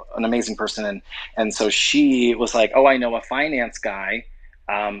she's an amazing person. And so she was like, oh, I know a finance guy.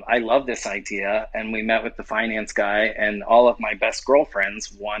 I love this idea. And we met with the finance guy, and all of my best girlfriends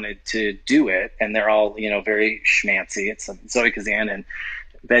wanted to do it. And they're all, very schmancy. It's Zoe Kazan and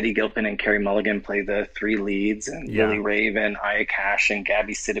Betty Gilpin and Carrie Mulligan play the three leads, and Lily Raven, Aya Cash, and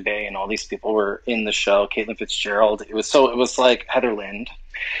Gabby Sidibe, and all these people were in the show. Caitlin Fitzgerald. It was like Heather Lind.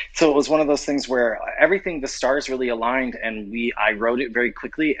 So it was one of those things where the stars really aligned, and I wrote it very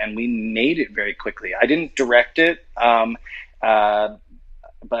quickly, and we made it very quickly. I didn't direct it,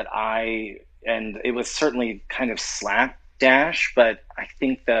 but it was certainly kind of slapdash, but I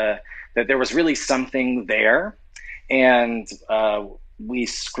think that there was really something there. And we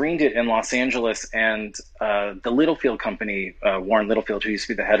screened it in Los Angeles, and the Littlefield company, Warren Littlefield, who used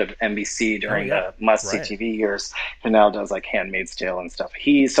to be the head of NBC during the must-see TV years, who now does like Handmaid's Tale and stuff.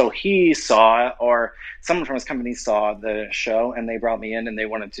 He saw, or someone from his company saw the show, and they brought me in, and they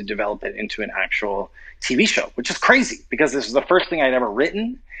wanted to develop it into an actual TV show, which is crazy because this was the first thing I'd ever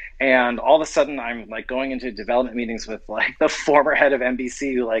written. And all of a sudden I'm like going into development meetings with like the former head of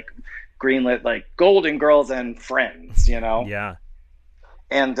NBC who like greenlit like Golden Girls and Friends, Yeah.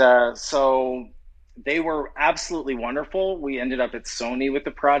 And so they were absolutely wonderful. We ended up at Sony with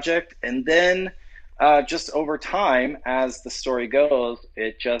the project. And then just over time, as the story goes,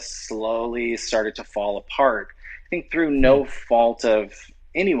 it just slowly started to fall apart. I think through no fault of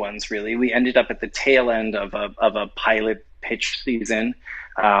anyone's, really. We ended up at the tail end of a pilot pitch season.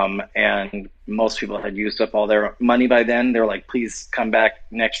 And most people had used up all their money by then. They were like, please come back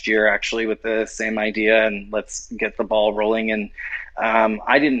next year, actually, with the same idea, and let's get the ball rolling. And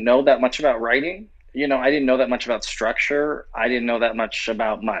I didn't know that much about writing. I didn't know that much about structure. I didn't know that much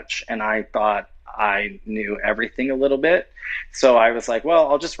about much. And I thought I knew everything a little bit. So I was like, well,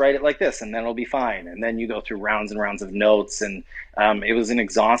 I'll just write it like this, and then it'll be fine. And then you go through rounds and rounds of notes, and it was an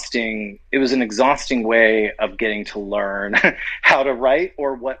exhausting way of getting to learn how to write,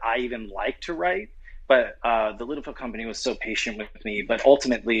 or what I even like to write. But the Littlefield company was so patient with me. But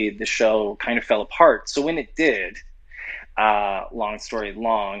ultimately, the show kind of fell apart. So when it did, long story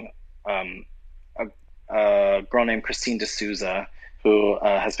long, a girl named Christine D'Souza, who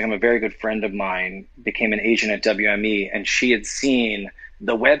has become a very good friend of mine, became an agent at WME, and she had seen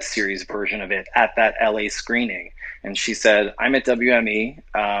the web series version of it at that LA screening. And she said, I'm at WME,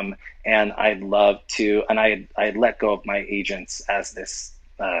 and I'd love to, and I had let go of my agents as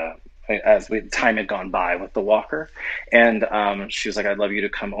time had gone by with the Walker. And she was like, I'd love you to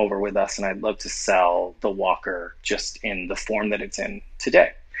come over with us, and I'd love to sell the Walker just in the form that it's in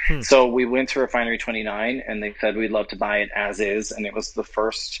today. So we went to Refinery 29, and they said we'd love to buy it as is. And it was the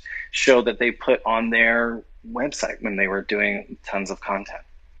first show that they put on their website when they were doing tons of content.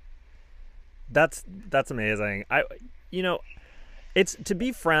 That's amazing. It's to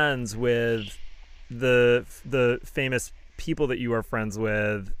be friends with the famous people that you are friends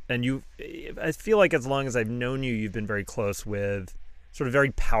with, and I feel like as long as I've known you, you've been very close with sort of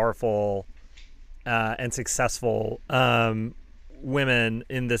very powerful and successful women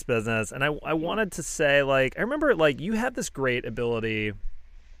in this business. And I wanted to say, like, I remember, like, you had this great ability,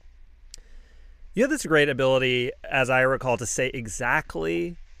 as I recall, to say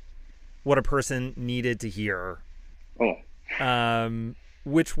exactly what a person needed to hear.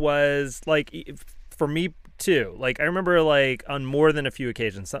 Which was, like, for me too, like, I remember, like, on more than a few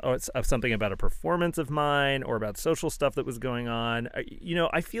occasions, something about a performance of mine or about social stuff that was going on.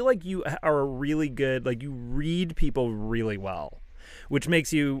 I feel like you are really good, like, you read people really well, which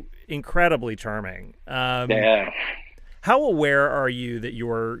makes you incredibly charming. Yeah. How aware are you that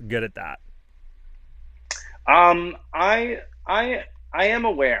you're good at that? I am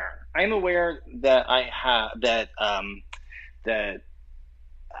aware. I'm aware that I have that.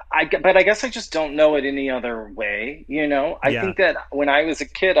 But I guess I just don't know it any other way. I think that when I was a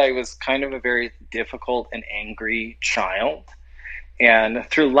kid, I was kind of a very difficult and angry child. And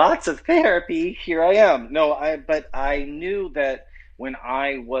through lots of therapy, here I am. But I knew that when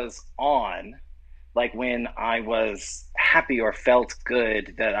I was on, like when I was happy or felt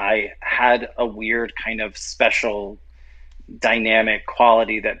good, that I had a weird kind of special dynamic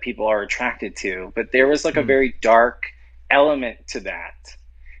quality that people are attracted to. But there was like a very dark element to that.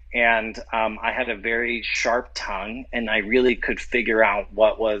 and I had a very sharp tongue, and I really could figure out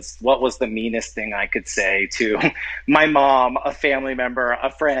what was the meanest thing I could say to my mom, a family member,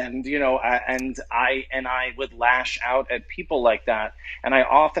 a friend, and I would lash out at people like that, and I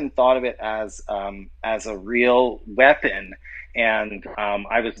often thought of it as a real weapon. And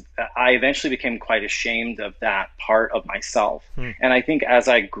I eventually became quite ashamed of that part of myself. And I think as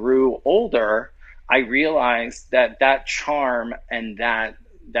I grew older, I realized that charm and that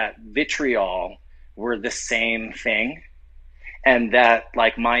vitriol were the same thing, and that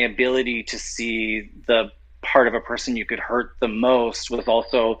like my ability to see the part of a person you could hurt the most was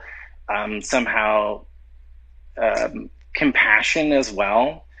also somehow compassion as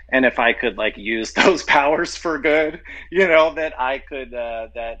well. And if I could like use those powers for good, that I could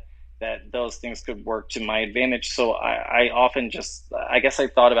that those things could work to my advantage. So I often I guess I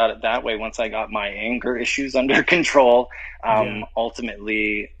thought about it that way once I got my anger issues under control.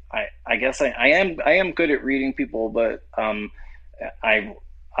 Ultimately, I guess I am good at reading people, but I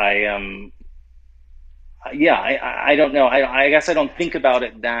don't know. I guess I don't think about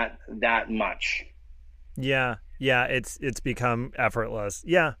it that much. Yeah. Yeah, it's become effortless.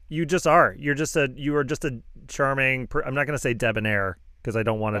 Yeah, you just are. You are just a charming. I'm not going to say debonair because I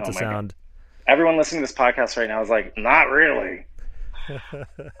don't want it to sound. God. Everyone listening to this podcast right now is like, not really.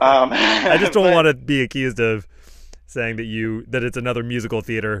 I just don't want to be accused of saying that it's another musical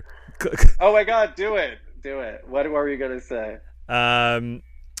theater. Oh my God, do it. What were you going to say?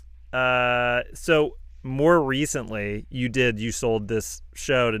 So more recently, you sold this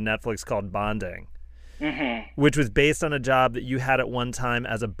show to Netflix called Bonding. Mm-hmm. Which was based on a job that you had at one time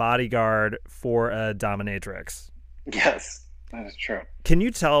as a bodyguard for a dominatrix. Yes, that is true. Can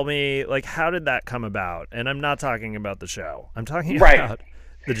you tell me, like, how did that come about? And I'm not talking about the show. I'm talking about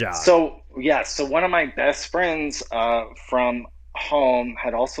the job. So one of my best friends from home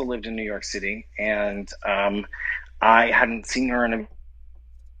had also lived in New York City, and I hadn't seen her in a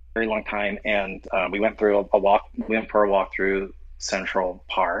very long time, and we went for a walk through Central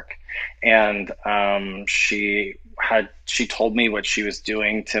Park, and she told me what she was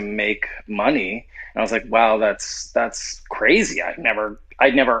doing to make money, and I was like, wow, that's crazy. I'd never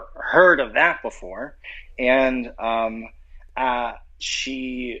heard of that before. And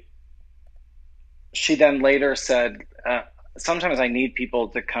she then later said, sometimes I need people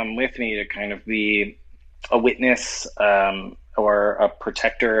to come with me to kind of be a witness or a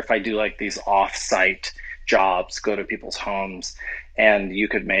protector if I do like these off-site jobs, go to people's homes, and you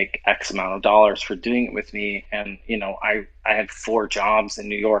could make X amount of dollars for doing it with me. And I had 4 jobs in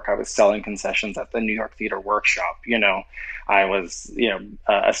New York. I was selling concessions at the New York Theater Workshop. I was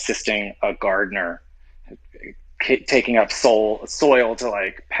assisting a gardener taking up soil to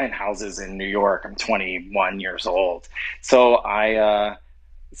like penthouses in New York. I'm 21 years old, so I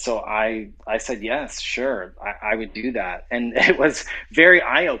said, yes, sure, I would do that. And it was very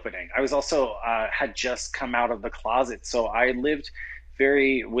eye-opening. I was also had just come out of the closet. So I lived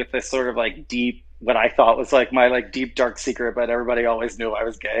with this sort of like deep, what I thought was like my like deep, dark secret, but everybody always knew I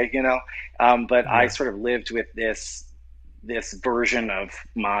was gay, but I sort of lived with this version of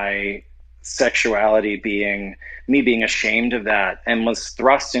my sexuality being ashamed of that, and was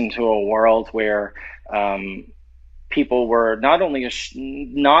thrust into a world where people were not only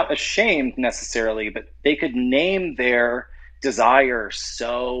not ashamed necessarily, but they could name their desire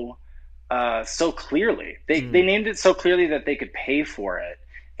so clearly. They named it so clearly that they could pay for it.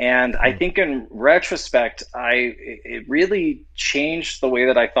 And I think in retrospect, it really changed the way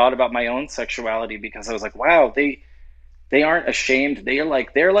that I thought about my own sexuality, because I was like, wow, they aren't ashamed. They're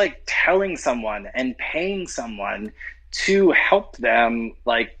like telling someone and paying someone to help them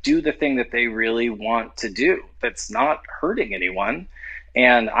like do the thing that they really want to do that's not hurting anyone,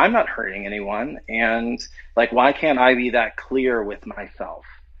 and I'm not hurting anyone, and like, why can't I be that clear with myself?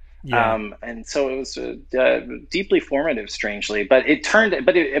 And so it was deeply formative, strangely, but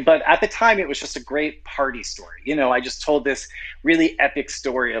but at the time it was just a great party story. I just told this really epic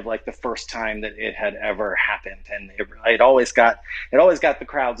story of like the first time that it had ever happened, and it always got the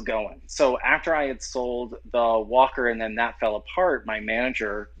crowds going. So after I had sold the Walker and then that fell apart, my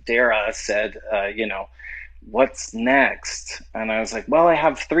manager Dara said, what's next? And I was like, well, I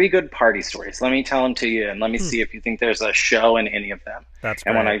have 3 good party stories. Let me tell them to you, and let me see if you think there's a show in any of them. That's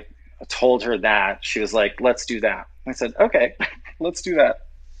great. And when I told her that, she was like, let's do that. I said, okay, let's do that.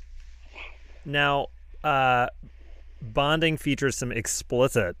 Now, Bonding features some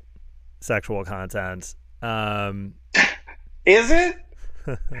explicit sexual content. Is it?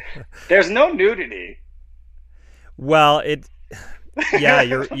 There's no nudity. Well, Yeah,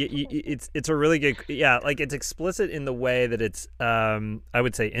 it's a really good, yeah, like it's explicit in the way that it's I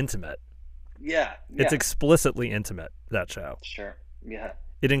would say intimate. Yeah, It's yeah, explicitly intimate, that show. sure. Yeah,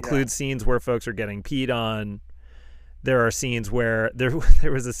 It yeah. includes scenes where folks are getting peed on. There are scenes where there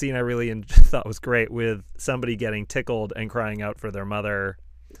was a scene I really thought was great with somebody getting tickled and crying out for their mother.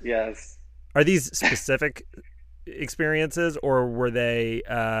 Yes. Are these specific experiences, or were they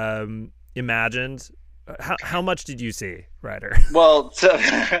imagined? How much did you see, Rightor? Well, so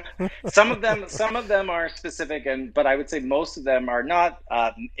some of them are specific, and but I would say most of them are not.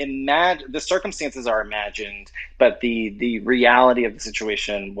 The circumstances are imagined, but the reality of the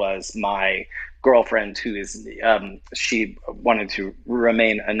situation was my girlfriend, who is she wanted to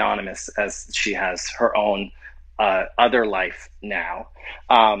remain anonymous as she has her own other life now.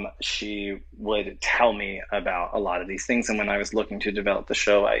 She would tell me about a lot of these things, and when I was looking to develop the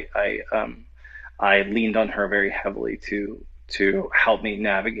show, I leaned on her very heavily to help me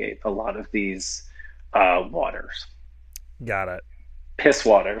navigate a lot of these waters, Got it. piss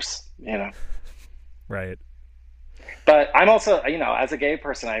waters, you know. Right. But I'm also, as a gay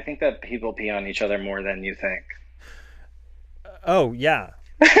person, I think that people pee on each other more than you think. Oh yeah.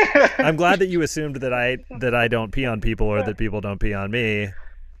 I'm glad that you assumed that I don't pee on people or that people don't pee on me.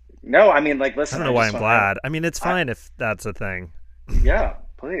 No, I mean, like, I listen, don't know why I'm glad. I mean, it's fine if that's a thing. yeah,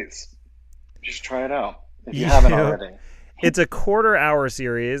 please, you should try it out if you haven't already. It's a quarter-hour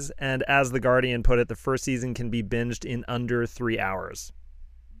series, and as The Guardian put it, the first season can be binged in under 3 hours.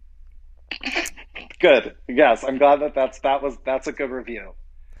 Good. Yes, I'm glad that's a good review.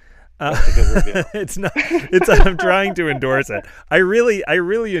 That's a good review. It's not. It's. I'm trying to endorse it. I really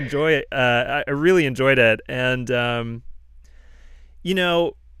enjoy it. I really enjoyed it, and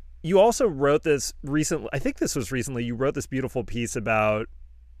you also wrote this recently. I think this was recently. You wrote this beautiful piece about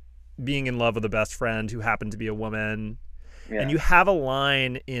being in love with a best friend who happened to be a woman, Yeah. and you have a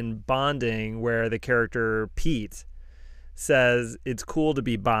line in Bonding where the character Pete says, "It's cool to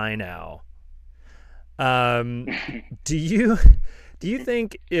be bi now." Do you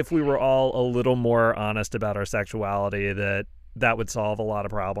think if we were all a little more honest about our sexuality that would solve a lot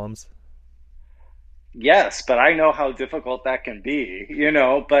of problems? Yes, but I know how difficult that can be,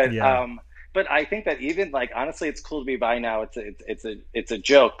 But Yeah. but I think that even like honestly, it's cool to be bi now. It's a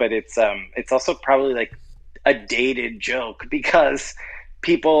joke, but it's also probably like a dated joke because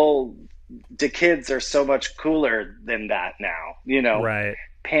people the kids are so much cooler than that now. Right.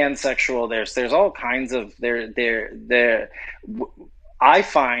 Pansexual. There's all kinds of there. I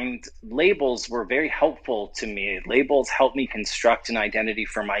find labels were very helpful to me. Labels helped me construct an identity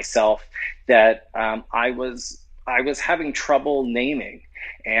for myself that I was having trouble naming,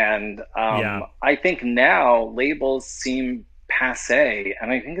 and Yeah. I think now labels seem passe,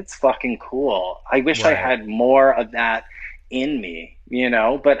 and I think it's fucking cool. I wish I Right. had more of that in me.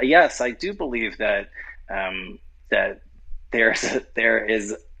 But yes, I do believe that that there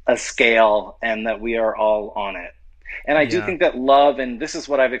is a scale, and that we are all on it. And I do Yeah. think that love, and this is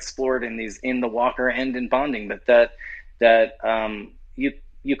what I've explored in the Walker and in Bonding, but that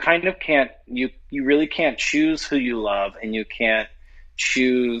you kind of can't you really can't choose who you love, and you can't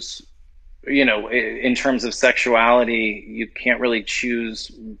choose, in terms of sexuality, you can't really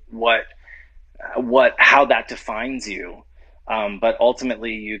choose how that defines you. But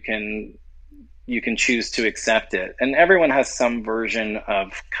ultimately, you can choose to accept it, and everyone has some version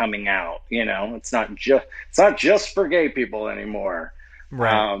of coming out. It's not just for gay people anymore.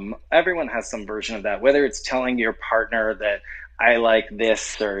 Right. Everyone has some version of that, whether it's telling your partner that I like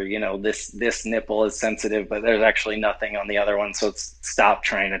this, or this nipple is sensitive, but there's actually nothing on the other one, so stop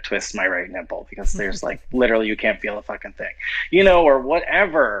trying to twist my right nipple because there's like literally you can't feel a fucking thing, or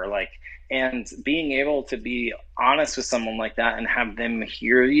whatever. Like, and being able to be honest with someone like that and have them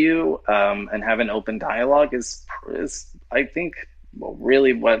hear you, and have an open dialogue is I think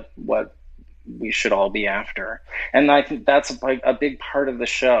really what we should all be after. And I think that's like a big part of the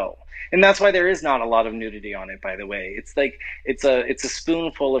show. And that's why there is not a lot of nudity on it, by the way. It's like it's a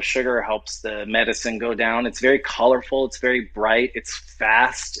spoonful of sugar helps the medicine go down. It's very colorful, it's very bright, it's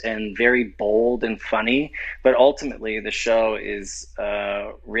fast and very bold and funny. But ultimately, the show is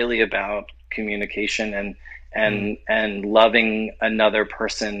really about communication and loving another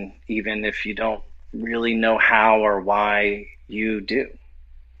person, even if you don't really know how or why you do.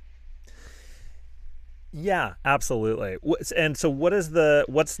 Yeah, absolutely. And so what's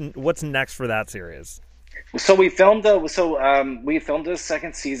next for that series? So we filmed a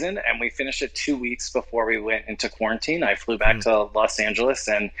second season, and we finished it 2 weeks before we went into quarantine. I flew back to Los Angeles,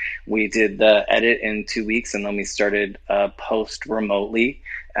 and we did the edit in 2 weeks, and then we started post remotely.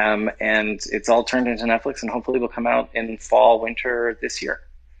 And it's all turned into Netflix, and hopefully will come out in fall, winter this year.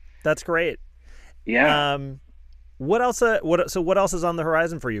 That's great. Yeah. Um, what else? What else is on the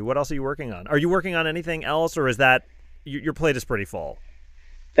horizon for you? What else are you working on? Are you working on anything else, or is that your plate is pretty full?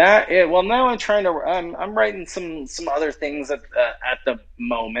 Well, now I'm trying to. I'm writing some other things at the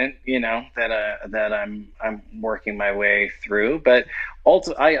moment, that I'm working my way through. But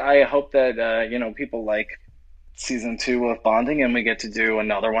also, I hope that people like season two of Bonding, and we get to do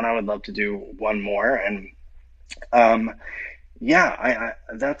another one. I would love to do one more, and um, yeah,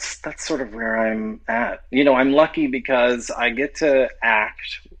 that's sort of where I'm at. I'm lucky because I get to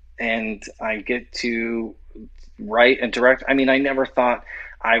act and I get to write and direct. I mean, I never thought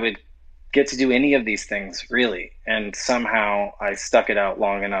I would get to do any of these things really, and somehow I stuck it out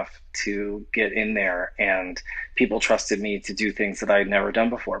long enough to get in there, and people trusted me to do things that I'd never done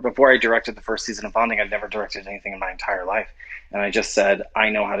before. Before I directed the first season of Bonding, I'd never directed anything in my entire life, and I just said, I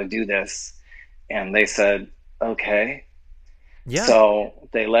know how to do this, and they said, okay. Yeah, So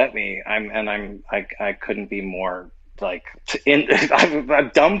they let me. I couldn't be more like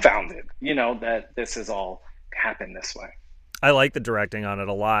I'm dumbfounded, that this has all happened this way. I like the directing on it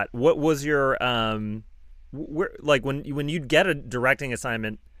a lot. What was your like when you'd get a directing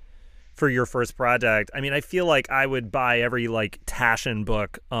assignment for your first project? I mean, I feel like I would buy every like Taschen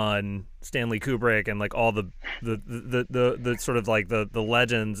book on Stanley Kubrick and like all the sort of like the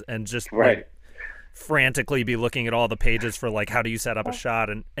legends, and just Right. like frantically be looking at all the pages for like how do you set up a shot,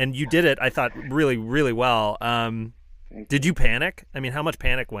 and you did it, I thought, really really well. Did you panic? I mean, how much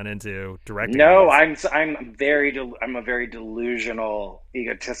panic went into directing No, these? I'm a very delusional,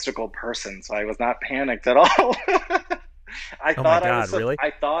 egotistical person, so I was not panicked at all. Oh my God, really?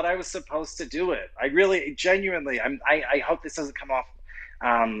 I thought I was supposed to do it. I really genuinely I hope this doesn't come off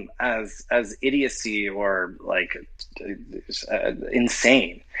as idiocy or like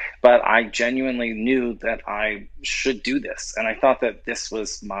insane, but I genuinely knew that I should do this, and I thought that this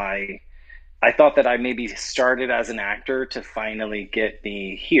was my. I thought that I maybe started as an actor to finally get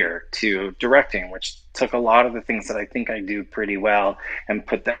me here to directing, which took a lot of the things that I think I do pretty well and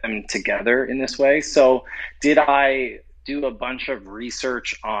put them together in this way. So, did I do a bunch of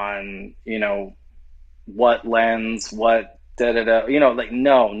research on, what lens, what da da da, like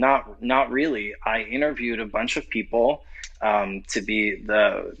no, not really. I interviewed a bunch of people to be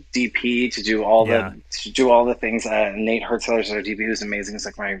the DP, Yeah. to do all the things. Nate Hertzler is our DP, who's amazing. He's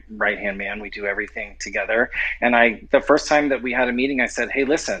like my right hand man. We do everything together. And the first time that we had a meeting, I said, "Hey,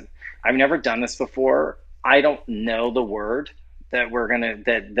 listen, I've never done this before. I don't know the word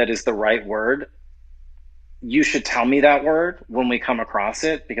that is the right word. You should tell me that word when we come across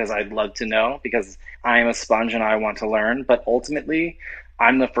it, because I'd love to know, because I am a sponge and I want to learn. But ultimately,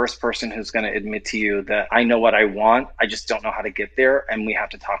 I'm the first person who's going to admit to you that I know what I want. I just don't know how to get there. And we have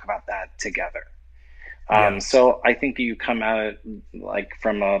to talk about that together." Yeah. So I think you come at it like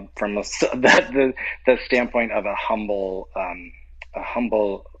from the standpoint of a humble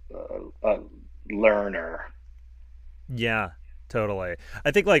learner. Yeah, totally.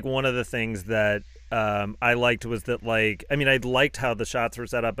 I think like one of the things that I liked was that, like, I mean, I liked how the shots were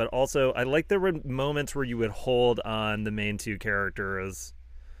set up, but also I liked there were moments where you would hold on the main two characters.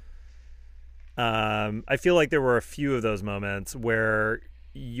 I feel like there were a few of those moments where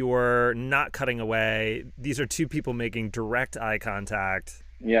you're not cutting away. These are two people making direct eye contact,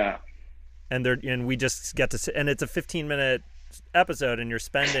 Yeah. and we just get to sit, and it's a 15-minute episode, and you're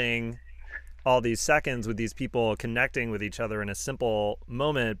spending all these seconds with these people connecting with each other in a simple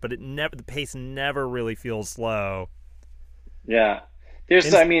moment, but the pace never really feels slow. Yeah.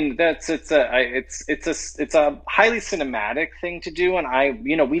 I mean, it's a highly cinematic thing to do. And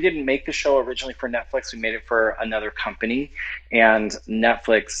we didn't make the show originally for Netflix. We made it for another company, and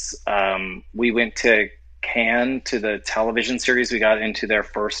Netflix, we went to Cannes to the television series. We got into their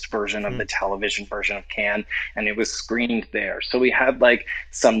first version of the television version of Cannes, and it was screened there. So we had like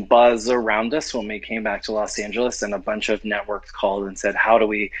some buzz around us when we came back to Los Angeles, and a bunch of networks called and said, how do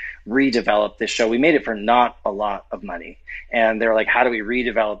we redevelop this show? We made it for not a lot of money. And they're like, how do we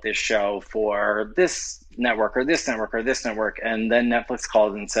redevelop this show for this network or this network or this network? And then Netflix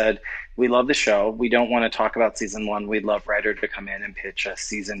called and said, we love the show. We don't want to talk about season one. We'd love Rightor to come in and pitch a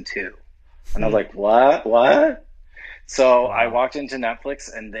season two. And I was like, what? What? So I Wow. walked into Netflix,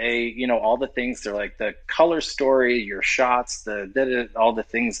 and they, all the things, they're like the color story, your shots, all the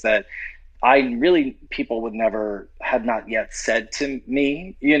things that people had not yet said to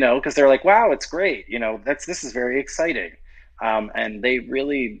me, because they're like, wow, it's great. This is very exciting. And they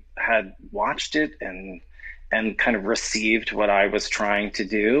really had watched it, and and kind of received what I was trying to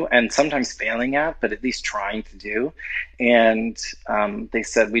do, and sometimes failing at, but at least trying to do. And they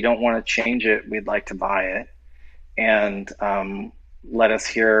said, we don't want to change it. We'd like to buy it. And let us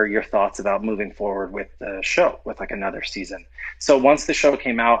hear your thoughts about moving forward with the show, with like another season. So once the show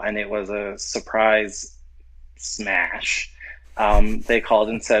came out and it was a surprise smash, they called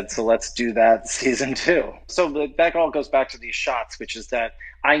and said, so let's do that season 2. So that all goes back to these shots, which is that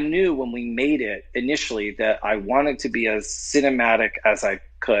I knew when we made it initially that I wanted to be as cinematic as I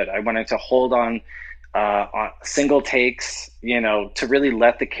could. I wanted to hold on single takes, to really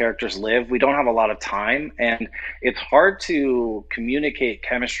let the characters live. We don't have a lot of time, and it's hard to communicate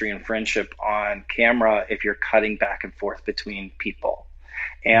chemistry and friendship on camera if you're cutting back and forth between people.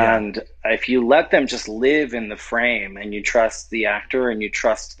 And if you let them just live in the frame and you trust the actor and you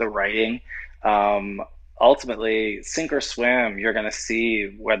trust the writing, ultimately, sink or swim, you're going to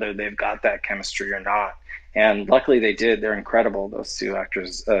see whether they've got that chemistry or not. And luckily they did. They're incredible, those two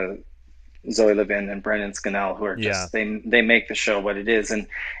actors, Zoe Levin and Brendan Scannell, who are just they make the show what it is.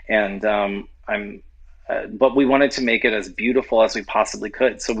 But we wanted to make it as beautiful as we possibly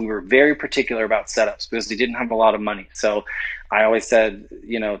could. So we were very particular about setups because we didn't have a lot of money. So I always said,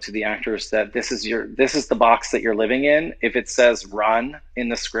 to the actors that this is the box that you're living in. If it says run in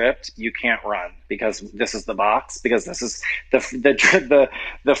the script, you can't run because this is the box, because this is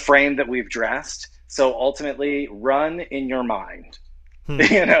the frame that we've dressed. So ultimately, run in your mind.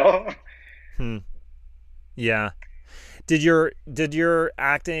 Yeah. Did your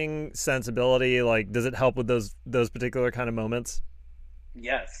acting sensibility, does it help with those particular kind of moments?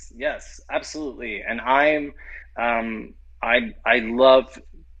 Yes, absolutely. And I love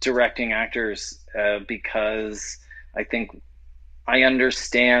directing actors because I think I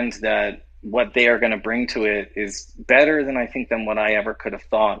understand that what they are going to bring to it is better than what I ever could have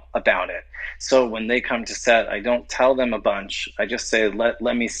thought about it. So when they come to set, I don't tell them a bunch. I just say, let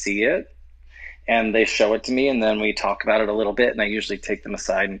me see it. And they show it to me, and then we talk about it a little bit. And I usually take them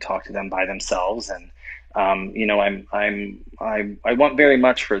aside and talk to them by themselves. And I want very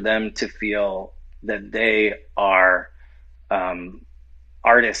much for them to feel that they are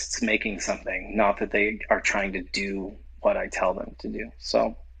artists making something, not that they are trying to do what I tell them to do.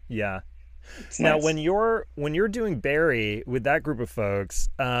 So yeah. Now, nice. when you're doing Barry with that group of folks,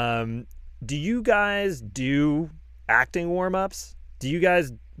 do you guys do acting warm-ups? Do you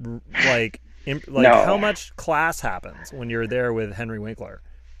guys no. How much class happens when you're there with Henry Winkler?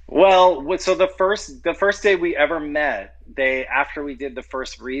 Well, so the first day we ever met, after we did the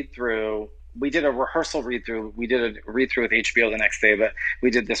first read through, we did a rehearsal read through. We did a read through with HBO the next day, but we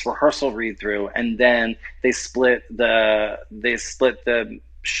did this rehearsal read through, and then they split the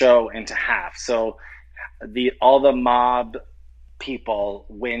show into half. So all the mob people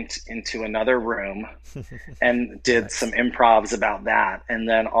went into another room and did some improvs about that, and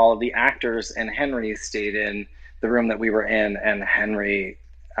then all of the actors and Henry stayed in the room that we were in, and Henry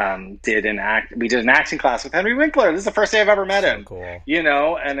we did an acting class with Henry Winkler. This is the first day I've ever met him. Cool.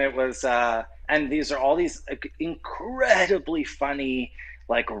 And it was and these are all these incredibly funny,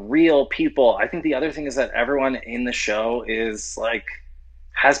 real people. I think the other thing is that everyone in the show is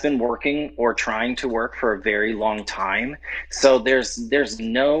has been working or trying to work for a very long time. So there's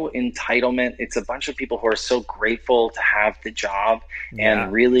no entitlement. It's a bunch of people who are so grateful to have the job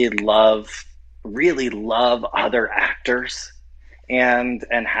and really love other actors and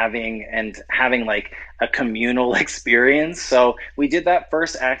having a communal experience. So we did that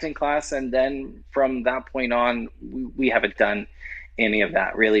first acting class, and then from that point on, we haven't done any of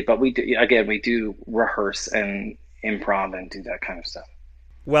that really. But we do rehearse and improv and do that kind of stuff.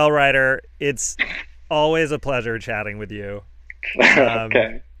 Well, Rightor, it's always a pleasure chatting with you.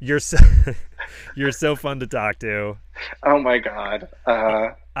 Okay. You're so fun to talk to. Oh my God.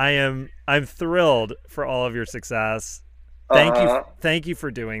 I'm thrilled for all of your success. Thank you for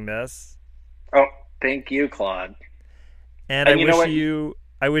doing this. Oh, thank you, Claude. And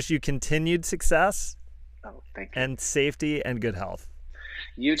I wish you continued success. Oh, thank you. And safety and good health.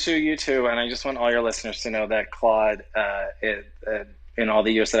 You too. And I just want all your listeners to know that Claude, in all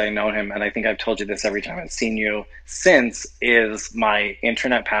the years that I've known him, and I think I've told you this every time I've seen you since, is my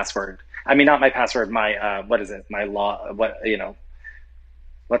internet password. I mean, not my password, my, what is it? My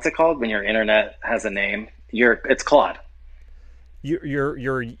what's it called when your internet has a name? It's Claude. Your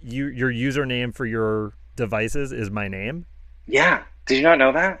username for your devices is my name? Yeah. Did you not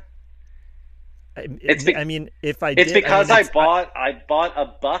know that? It's because I bought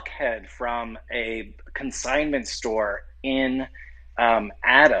a Buckhead from a consignment store in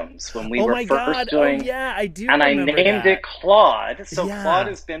Adams when we were first doing. Oh yeah, I do. And I named that. it Claude. So yeah. Claude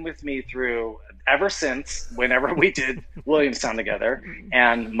has been with me through ever since whenever we did Williamstown together,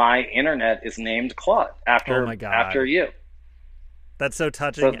 and my internet is named Claude Oh my God. after you. That's so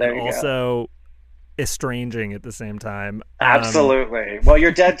touching, So there and you also estranging at the same time. Absolutely. Well,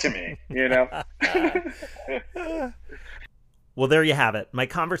 you're dead to me, you know? Well, there you have it. My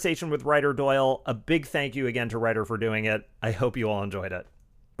conversation with Rightor Doyle. A big thank you again to Rightor for doing it. I hope you all enjoyed it.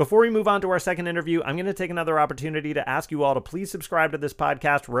 Before we move on to our second interview, I'm going to take another opportunity to ask you all to please subscribe to this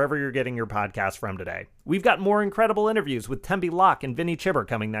podcast wherever you're getting your podcast from today. We've got more incredible interviews with Tembi Locke and Vinny Chibber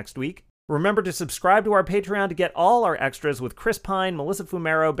coming next week. Remember to subscribe to our Patreon to get all our extras with Chris Pine, Melissa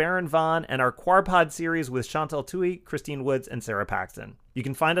Fumero, Baron Vaughn, and our Quarpod series with Chantal Tui, Christine Woods, and Sarah Paxton. You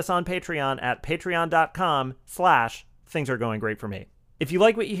can find us on Patreon at patreon.com/Things Are Going Great For Me. If you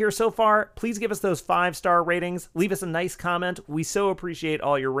like what you hear so far, please give us those 5-star ratings. Leave us a nice comment. We so appreciate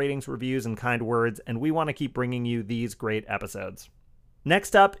all your ratings, reviews, and kind words, and we want to keep bringing you these great episodes.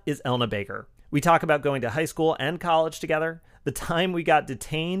 Next up is Elna Baker. We talk about going to high school and college together, the time we got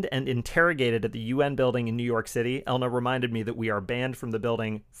detained and interrogated at the UN building in New York City. Elna reminded me that we are banned from the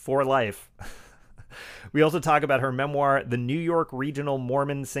building for life. We also talk about her memoir, The New York Regional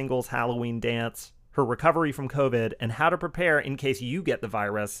Mormon Singles Halloween Dance, her recovery from COVID, and how to prepare in case you get the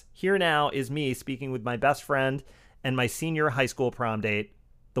virus. Here now is me speaking with my best friend and my senior high school prom date,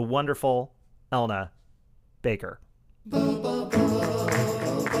 the wonderful Elna Baker.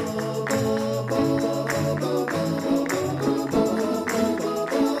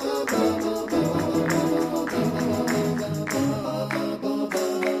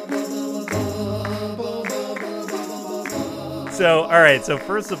 So, all right. So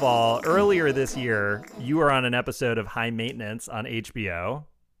first of all, earlier this year, you were on an episode of High Maintenance on HBO.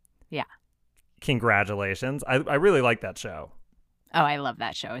 Yeah. Congratulations. I really like that show. Oh, I love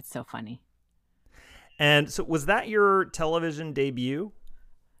that show. It's so funny. And so was that your television debut?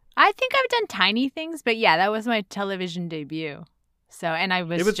 I think I've done tiny things, but yeah, that was my television debut. So, and I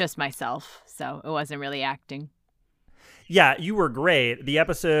was just myself, so it wasn't really acting. Yeah, you were great. The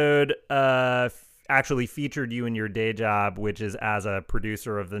episode actually featured you in your day job, which is as a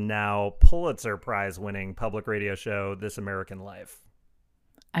producer of the now Pulitzer Prize winning public radio show, This American Life.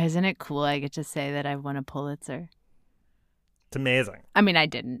 Isn't it cool I get to say that I won a Pulitzer? It's amazing. I mean, I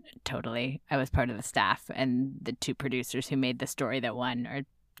didn't totally. I was part of the staff, and the two producers who made the story that won are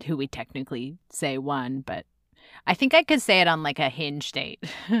who we technically say won, but I think I could say it on like a Hinge date.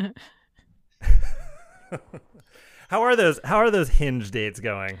 How are those Hinge dates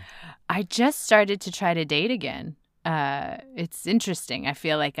going? I just started to try to date again. It's interesting. I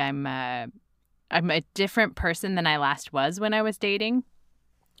feel like I'm a different person than I last was when I was dating,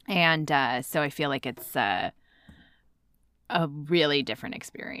 and so I feel like it's a really different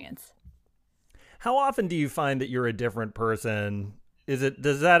experience. How often do you find that you're a different person?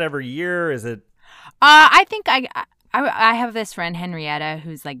 Does that every year? Is it? I think I have this friend Henrietta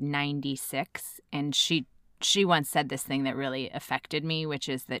who's like 96, and she once said this thing that really affected me, which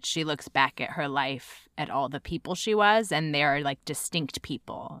is that she looks back at her life at all the people she was, and they are like distinct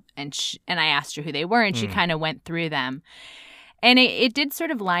people. And I asked her who they were, and she kind of went through them. And it did sort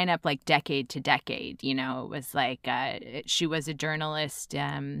of line up like decade to decade. You know, it was like she was a journalist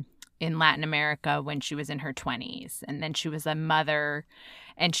in Latin America when she was in her 20s. And then she was a mother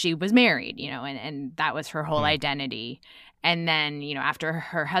and she was married, you know, and that was her whole identity. And then, you know, after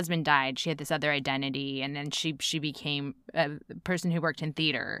her husband died, she had this other identity. And then she became a person who worked in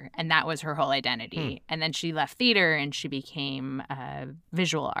theater, and that was her whole identity. And then she left theater and she became a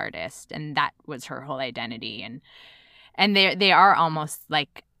visual artist, and that was her whole identity. And they are almost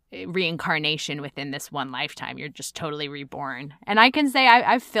like reincarnation within this one lifetime. You're just totally reborn. And I can say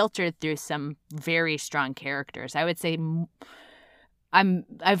I've filtered through some very strong characters. I would say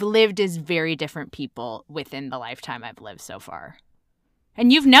I've lived as very different people within the lifetime I've lived so far.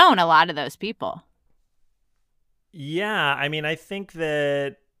 And you've known a lot of those people. Yeah, I mean, I think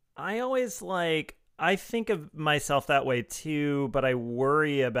that I think of myself that way too, but I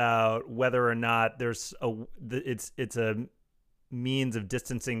worry about whether or not it's a means of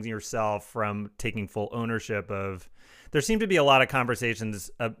distancing yourself from taking full ownership of. There seem to be a lot of conversations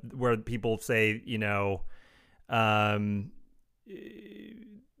where people say, you know,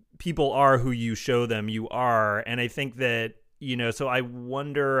 people are who you show them you are. And I think that, you know, so I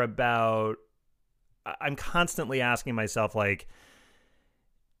wonder about, I'm constantly asking myself, like,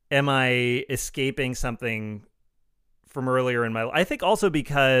 am I escaping something from earlier in my life? I think also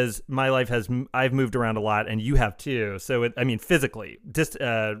because my life I've moved around a lot, and you have too. So, I mean, physically, just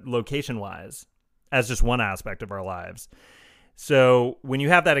location-wise, as just one aspect of our lives. So when you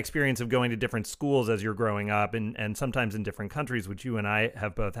have that experience of going to different schools as you're growing up, and sometimes in different countries, which you and I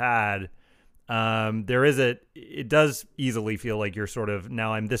have both had, it does easily feel like you're sort of,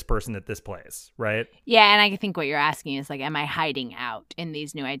 now I'm this person at this place, right? Yeah, and I think what you're asking is like, am I hiding out in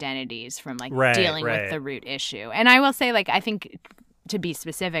these new identities from like dealing with the root issue? And I will say, like, I think to be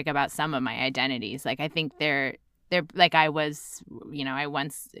specific about some of my identities, like I think they're like I was, I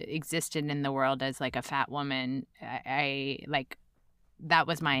once existed in the world as like a fat woman. I like that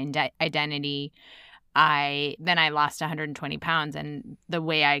was my identity. Then I lost 120 pounds, and the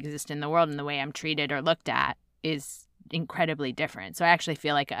way I exist in the world and the way I'm treated or looked at is incredibly different. So I actually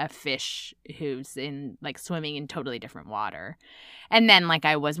feel like a fish who's in like swimming in totally different water. And then like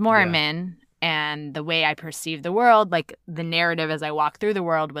I was Mormon, and the way I perceived the world, like the narrative as I walked through the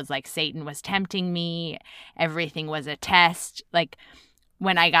world was like Satan was tempting me. Everything was a test. Like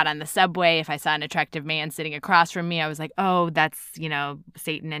when I got on the subway, if I saw an attractive man sitting across from me, I was like, oh, that's,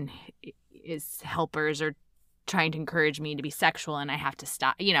 Satan and his helpers are trying to encourage me to be sexual, and I have to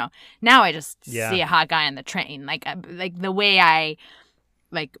stop. Now I just see a hot guy on the train. Like the way I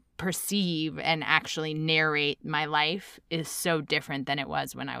like perceive and actually narrate my life is so different than it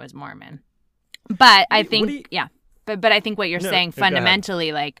was when I was Mormon. But I think, but I think what you're saying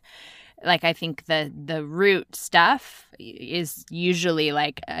fundamentally, like I think the root stuff is usually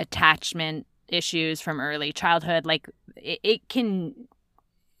like attachment issues from early childhood. Like it can,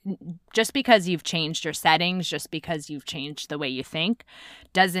 just because you've changed your settings, just because you've changed the way you think,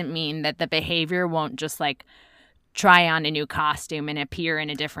 doesn't mean that the behavior won't just like try on a new costume and appear in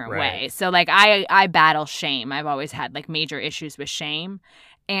a different way. So like I battle shame. I've always had like major issues with shame.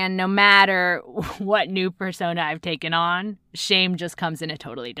 And no matter what new persona I've taken on, shame just comes in a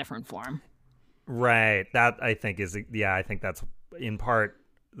totally different form. Right. That I think I think that's in part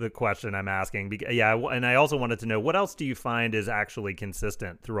the question I'm asking. And I also wanted to know, what else do you find is actually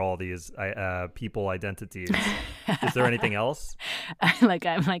consistent through all these people identities? Is there anything else? I'm like,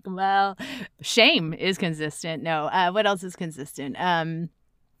 well, shame is consistent. No. What else is consistent?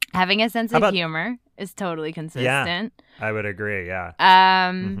 Having a sense of humor is totally consistent. Yeah, I would agree. Yeah.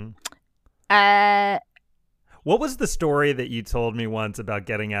 What was the story that you told me once about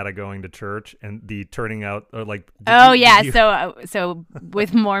getting out of going to church and the turning out, or like? So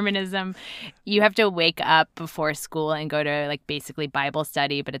with Mormonism, you have to wake up before school and go to like basically Bible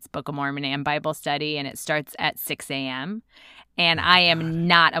study, but it's Book of Mormon and Bible study, and it starts at 6 a.m. And I am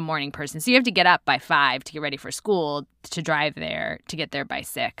not a morning person. So you have to get up by 5 to get ready for school, to drive there, to get there by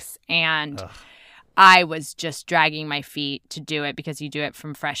 6. And I was just dragging my feet to do it, because you do it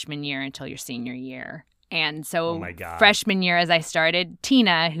from freshman year until your senior year. And so freshman year, as I started,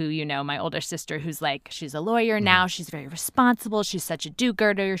 Tina, who, my older sister, who's like, she's a lawyer now. She's very responsible. She's such a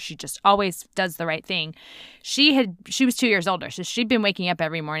do-gooder. She just always does the right thing. She was 2 years older. So she'd been waking up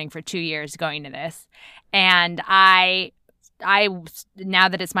every morning for 2 years going to this. And I now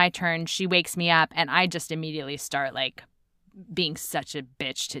that it's my turn, she wakes me up, and I just immediately start like being such a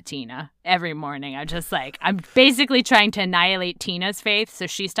bitch to Tina every morning. I'm basically trying to annihilate Tina's faith, so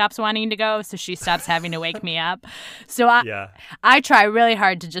she stops wanting to go, so she stops having to wake me up. So I try really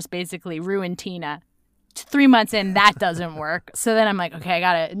hard to just basically ruin Tina. 3 months in, that doesn't work. So then I'm like, okay, I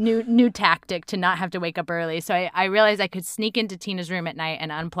got a new tactic to not have to wake up early. So I realized I could sneak into Tina's room at night and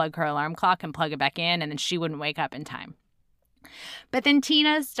unplug her alarm clock and plug it back in, and then she wouldn't wake up in time. But then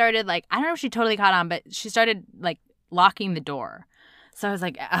Tina started like, I don't know if she totally caught on, but she started like locking the door. So I was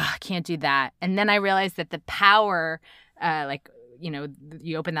like, I can't do that. And then I realized that the power,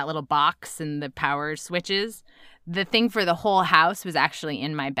 you open that little box and the power switches. The thing for the whole house was actually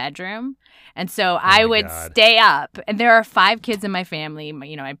in my bedroom. And so I would stay up. And there are 5 kids in my family.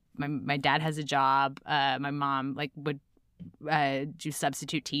 My dad has a job. My mom would do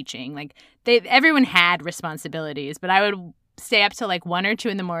substitute teaching. Like everyone had responsibilities, but I would stay up till 1 or 2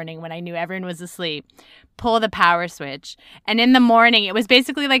 in the morning when I knew everyone was asleep, pull the power switch. And in the morning, it was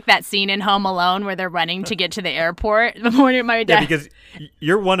basically like that scene in Home Alone where they're running to get to the airport. The morning my dad... Yeah, because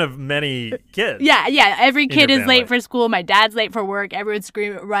you're one of many kids. Yeah. Every kid is late for school. My dad's late for work. Everyone's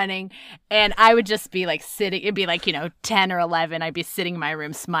screaming, running. And I would just be sitting. It'd be 10 or 11. I'd be sitting in my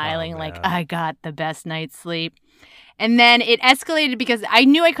room smiling I got the best night's sleep. And then it escalated because I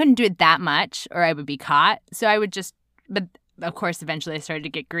knew I couldn't do it that much or I would be caught. So I would just... But of course, eventually I started to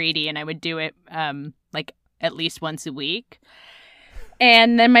get greedy, and I would do it at least once a week.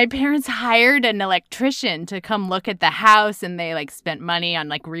 And then my parents hired an electrician to come look at the house, and they spent money on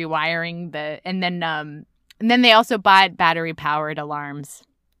rewiring and then they also bought battery powered alarms,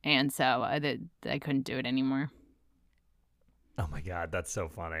 and so I couldn't do it anymore. Oh my God, that's so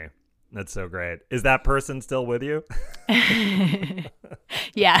funny. That's so great. Is that person still with you?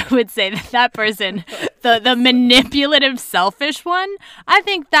 Yeah, I would say that person the manipulative, selfish one. I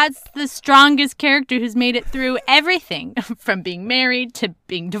think that's the strongest character who's made it through everything from being married to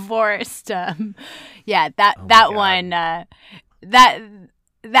being divorced. That one.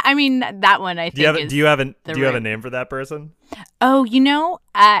 I mean, that one I think do you have a name for that person? Oh,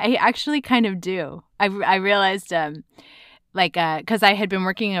 I actually kind of do. I realized, because I had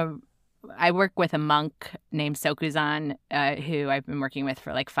been I work with a monk named Sokuzan, who I've been working with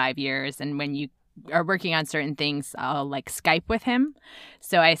for like 5 years. And when you are working on certain things, I'll like Skype with him.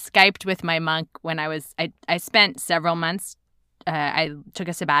 So I Skyped with my monk when I spent several months. I took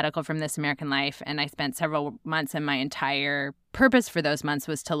a sabbatical from This American Life, and I spent several months, and my entire purpose for those months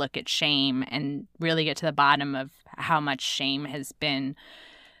was to look at shame and really get to the bottom of how much shame has been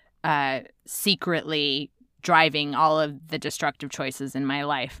secretly driving all of the destructive choices in my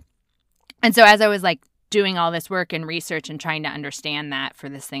life. And so as I was like doing all this work and research and trying to understand that for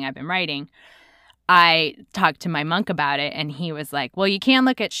this thing I've been writing, I talked to my monk about it, and he was like, well, you can't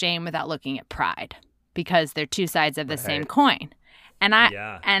look at shame without looking at pride, because they're two sides of the same coin. And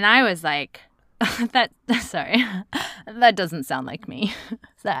I was like, that doesn't sound like me.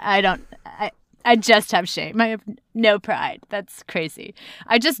 I just have shame. I have no pride. That's crazy.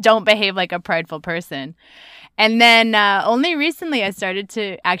 I just don't behave like a prideful person. And then only recently I started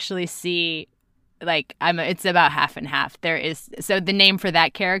to actually see, like, it's about half and half. So the name for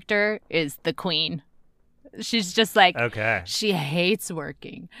that character is the Queen. She's just like, okay. She hates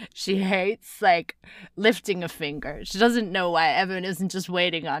working. She hates like lifting a finger. She doesn't know why Evan isn't just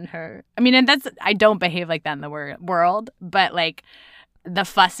waiting on her. I mean, and I don't behave like that in the world, but like the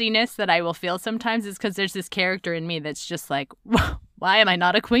fussiness that I will feel sometimes is because there's this character in me that's just like, why am I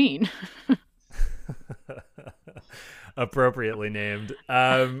not a queen? Appropriately named.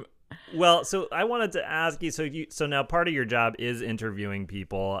 Well, so I wanted to ask you, so now part of your job is interviewing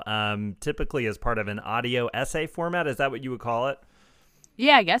people, typically as part of an audio essay format. Is that what you would call it?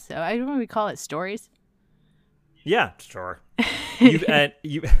 Yeah, I guess so. I don't know, we call it stories. Yeah, sure.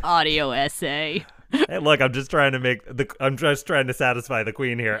 Audio essay. Hey, look, I'm just trying to satisfy the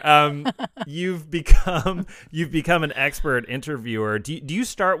queen here. You've become an expert interviewer. Do you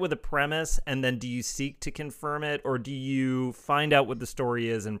start with a premise and then do you seek to confirm it, or do you find out what the story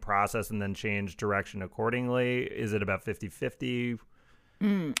is in process and then change direction accordingly? Is it about 50-50?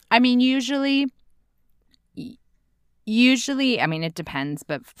 I mean, usually, I mean, it depends,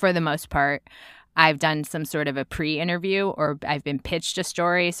 but for the most part, I've done some sort of a pre-interview, or I've been pitched a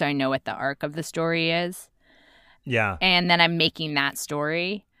story, so I know what the arc of the story is. Yeah. And then I'm making that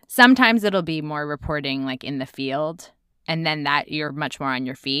story. Sometimes it'll be more reporting like in the field, and then that you're much more on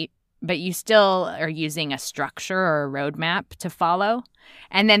your feet, but you still are using a structure or a roadmap to follow.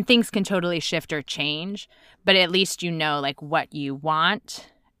 And then things can totally shift or change, but at least you know like what you want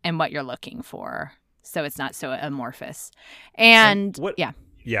and what you're looking for. So it's not so amorphous. And yeah.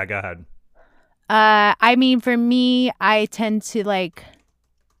 Yeah, go ahead. I mean, for me, I tend to like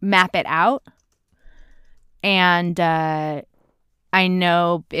map it out, and I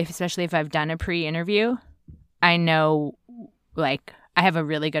know, especially if I've done a pre-interview, I know, like, I have a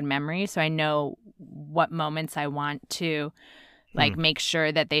really good memory, so I know what moments I want to, like, make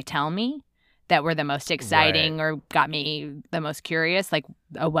sure that they tell me that were the most exciting or got me the most curious, like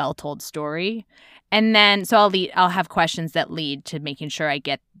a well-told story. And then, so I'll have questions that lead to making sure I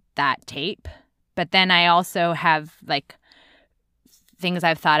get that tape. But then I also have like things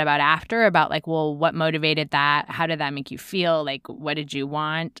I've thought about after, about like, well, what motivated that? How did that make you feel? Like, what did you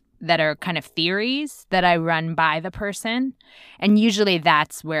want? That are kind of theories that I run by the person. And usually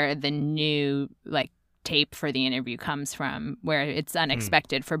that's where the new like tape for the interview comes from, where it's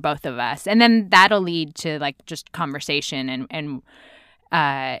unexpected for both of us. And then that'll lead to like just conversation and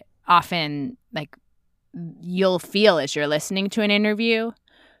often like you'll feel as you're listening to an interview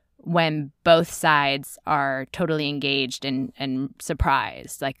when both sides are totally engaged and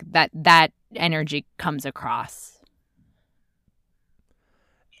surprised, like that energy comes across.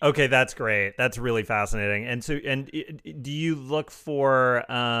 Okay, that's great. That's really fascinating. And so, do you look for,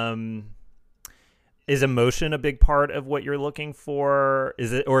 is emotion a big part of what you're looking for?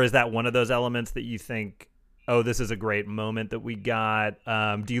 Is that one of those elements that you think, oh, this is a great moment that we got?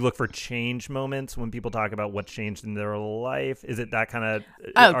 Do you look for change moments when people talk about what changed in their life? Is it that kind of?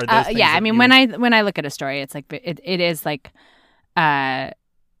 Yeah. I mean, when I look at a story, it's like it is like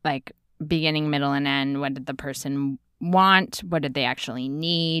beginning, middle, and end. What did the person want? What did they actually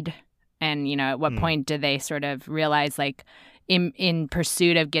need? And at what point did they sort of realize, like, in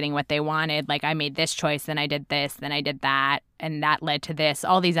pursuit of getting what they wanted, like, I made this choice, then I did this, then I did that, and that led to this.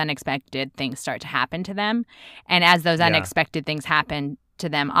 All these unexpected things start to happen to them. And as those unexpected things happen to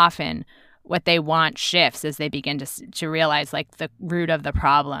them, often want shifts as they begin to realize like the root of the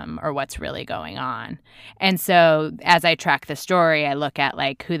problem or what's really going on. And so as I track the story, I look at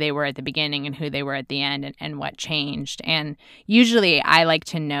like who they were at the beginning and who they were at the end and what changed. And usually I like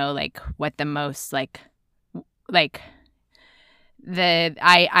to know like what the most I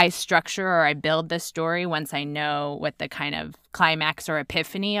structure or I build the story once I know what the kind of climax or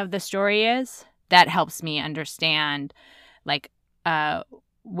epiphany of the story is. That helps me understand like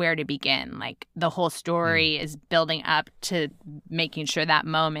where to begin. Like the whole story is building up to making sure that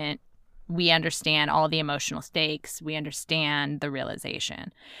moment we understand all the emotional stakes, we understand the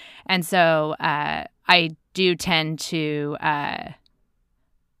realization. And so I do tend to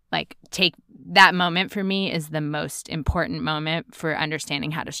like take that moment. For me is the most important moment for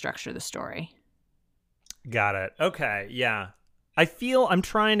understanding how to structure the story. Got it. Okay. Yeah. I feel I'm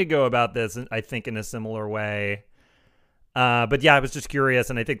trying to go about this, I think, in a similar way. But yeah, I was just curious,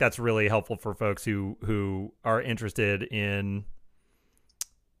 and I think that's really helpful for folks who are interested in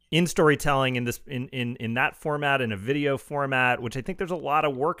storytelling in this in that format, in a video format, which I think there's a lot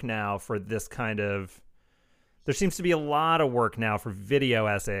of work now for this kind of. There seems to be a lot of work now for video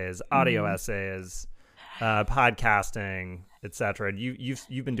essays, audio essays, podcasting, etc.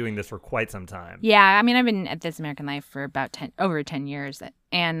 You've been doing this for quite some time. Yeah, I mean, I've been at This American Life for about over 10 years.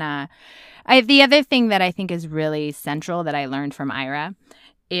 And the other thing that I think is really central that I learned from Ira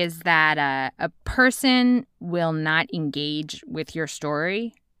is that a person will not engage with your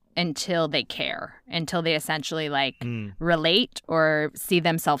story until they care, until they essentially like relate or see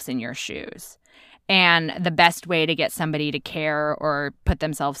themselves in your shoes. And the best way to get somebody to care or put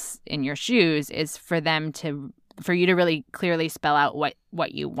themselves in your shoes is for you to really clearly spell out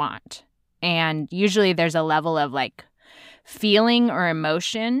what you want. And usually there's a level of like feeling or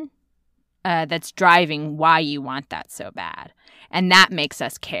emotion that's driving why you want that so bad. And that makes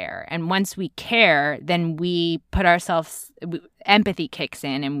us care. And once we care, then we put ourselves, empathy kicks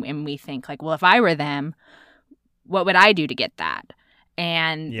in and we think like, well, if I were them, what would I do to get that?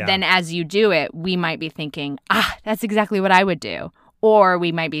 And then as you do it, we might be thinking, that's exactly what I would do. Or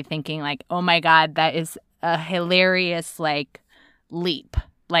we might be thinking like, oh my God, that is a hilarious like leap.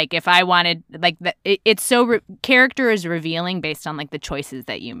 Like if I wanted like it's so character is revealing based on like the choices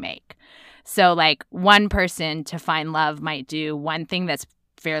that you make. So like one person to find love might do one thing that's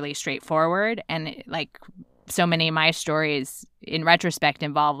fairly straightforward, and like so many of my stories in retrospect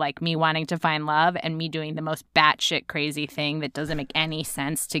involve like me wanting to find love and me doing the most batshit crazy thing that doesn't make any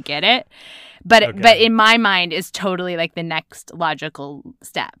sense to get it. But in my mind is totally like the next logical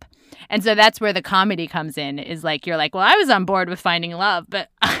step. And so that's where the comedy comes in, is like, you're like, well, I was on board with finding love, but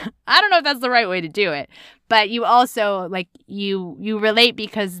I don't know if that's the right way to do it. But you also like you relate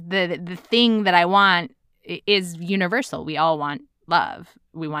because the thing that I want is universal. We all want love.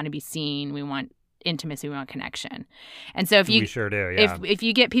 We want to be seen. We want intimacy, we want connection. And so we sure do, yeah. If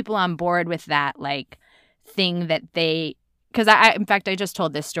you get people on board with that like thing that they, because I in fact I just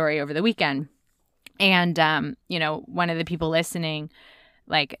told this story over the weekend, and one of the people listening,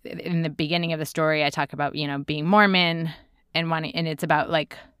 like in the beginning of the story I talk about being Mormon and it's about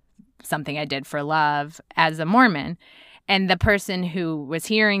like something I did for love as a Mormon, and the person who was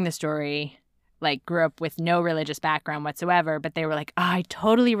hearing the story like grew up with no religious background whatsoever, but they were like, I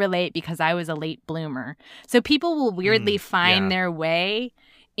totally relate because I was a late bloomer. So people will weirdly find their way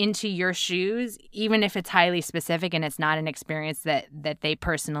into your shoes, even if it's highly specific and it's not an experience that they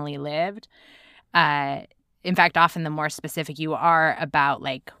personally lived. In fact, often the more specific you are about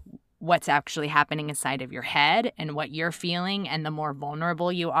like what's actually happening inside of your head and what you're feeling, and the more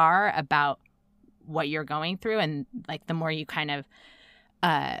vulnerable you are about what you're going through, and like the more you kind of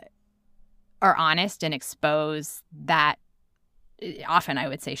are honest and expose that, often I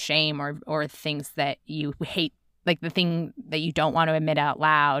would say shame or things that you hate, like the thing that you don't want to admit out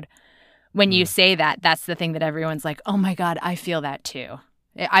loud. When you say that, that's the thing that everyone's like, oh my God, I feel that too.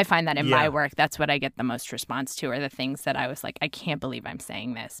 I find that in my work, that's what I get the most response to, are the things that I was like, I can't believe I'm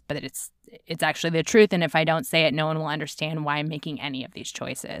saying this, but it's actually the truth. And if I don't say it, no one will understand why I'm making any of these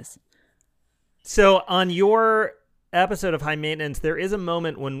choices. So on your episode of High Maintenance, there is a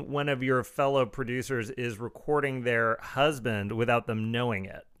moment when one of your fellow producers is recording their husband without them knowing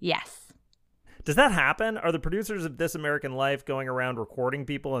it. Yes. Does that happen? Are the producers of This American Life going around recording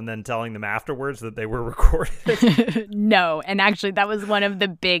people and then telling them afterwards that they were recorded? No. And actually, that was one of the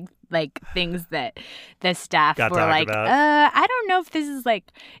big things that the staff were like, I don't know if this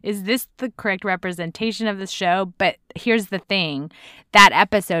is this the correct representation of the show? But here's the thing. That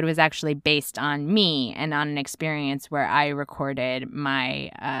episode was actually based on me and on an experience where I recorded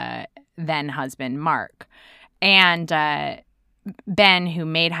my then husband, Mark. And Ben, who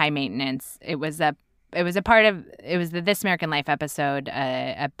made High Maintenance, it was the This American Life episode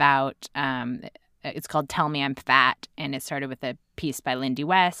about it's called Tell Me I'm Fat, and it started with a piece by Lindy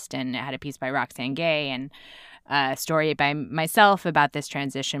West, and it had a piece by Roxane Gay, and a story by myself about this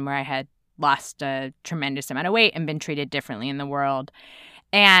transition where I had lost a tremendous amount of weight and been treated differently in the world.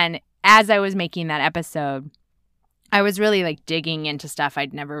 And as I was making that episode, I was really like digging into stuff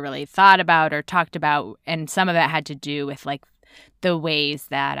I'd never really thought about or talked about, and some of it had to do with like the ways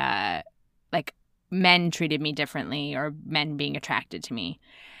that like men treated me differently, or men being attracted to me.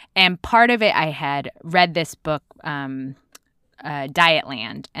 And part of it, I had read this book, Dietland,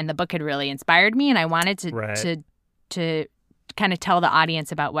 and the book had really inspired me, and I wanted to kind of tell the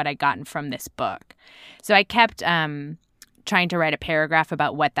audience about what I'd gotten from this book. So I kept trying to write a paragraph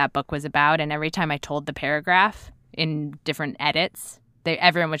about what that book was about, and every time I told the paragraph in different edits,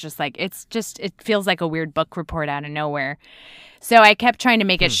 everyone was just like, it feels like a weird book report out of nowhere. So I kept trying to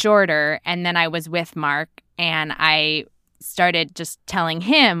make it shorter, and then I was with Mark, and I started just telling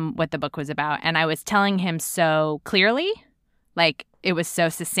him what the book was about, and I was telling him so clearly, like it was so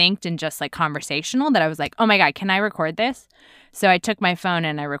succinct and just like conversational, that I was like, oh my God, can I record this? So I took my phone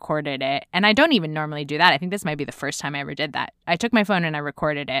and I recorded it, and I don't even normally do that. I think this might be the first time I ever did that. I took my phone and I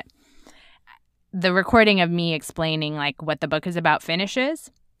recorded it. The recording of me explaining like what the book is about finishes,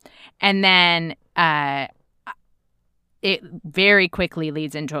 and then it very quickly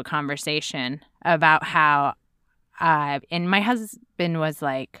leads into a conversation about how and my husband was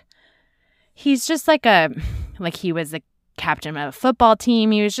like, he's just like he was the captain of a football team.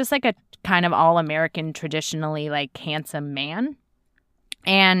 He was just like a kind of all-American, traditionally like handsome man.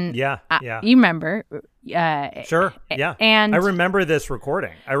 And you remember. Sure. Yeah. And I remember this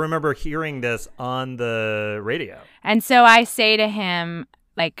recording. I remember hearing this on the radio. And so I say to him,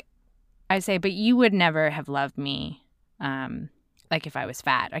 like, but you would never have loved me, like if I was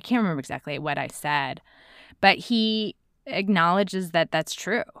fat. I can't remember exactly what I said. But he acknowledges that that's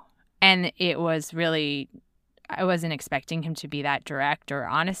true. And it was really, I wasn't expecting him to be that direct or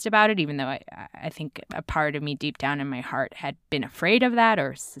honest about it, even though I think a part of me deep down in my heart had been afraid of that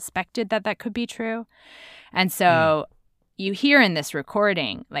or suspected that that could be true. And so you hear in this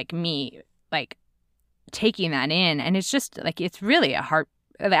recording, like me, like taking that in, and it's just like, it's really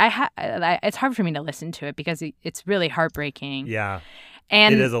it's hard for me to listen to it because it's really heartbreaking. Yeah.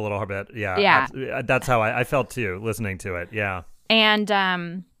 And it is a little bit, yeah. That's how I felt too, listening to it, yeah. And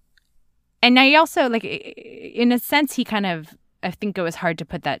I also, like, in a sense, he kind of, I think it was hard to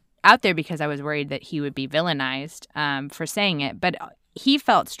put that out there because I was worried that he would be villainized for saying it. But he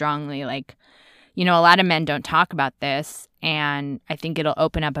felt strongly like, you know, a lot of men don't talk about this, and I think it'll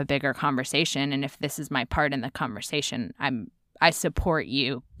open up a bigger conversation. And if this is my part in the conversation, I support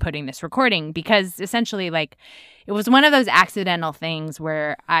you putting this recording, because essentially, like, it was one of those accidental things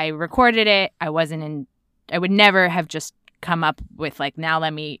where I recorded it. I would never have just come up with like, now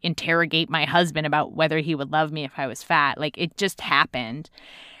let me interrogate my husband about whether he would love me if I was fat. Like, it just happened.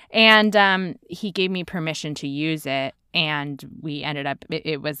 And he gave me permission to use it, and we ended up,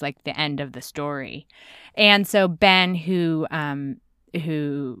 it was like the end of the story. And so Ben, who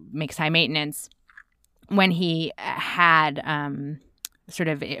makes High Maintenance, when he had sort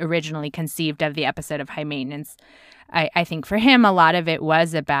of originally conceived of the episode of High Maintenance, I think for him, a lot of it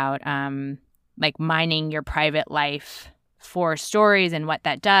was about like mining your private life for stories and what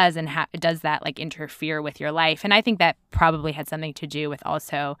that does, and how does that like interfere with your life. And I think that probably had something to do with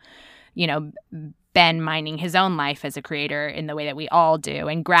also, you know, Ben mining his own life as a creator in the way that we all do,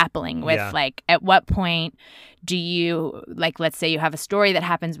 and grappling with like, at what point do you, like, let's say you have a story that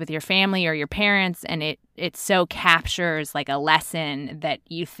happens with your family or your parents, and it so captures like a lesson that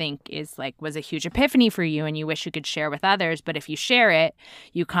you think is like, was a huge epiphany for you and you wish you could share with others. But if you share it,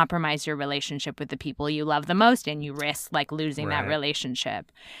 you compromise your relationship with the people you love the most, and you risk like losing that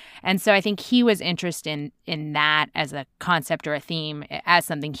relationship. And so I think he was interested in that as a concept or a theme, as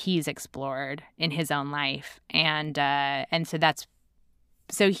something he's explored in his own life. And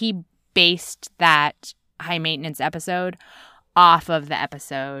so he based that High Maintenance episode off of the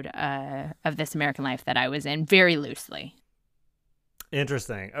episode of This American Life that I was in, very loosely.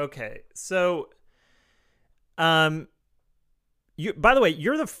 Interesting. Okay. So, by the way,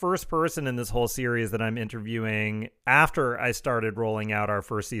 you're the first person in this whole series that I'm interviewing after I started rolling out our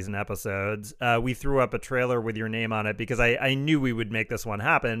first season episodes. We threw up a trailer with your name on it because I knew we would make this one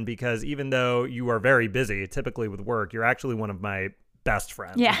happen, because even though you are very busy, typically with work, you're actually one of my best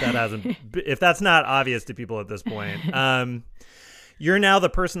friends. Yeah. If that's not obvious to people at this point. You're now the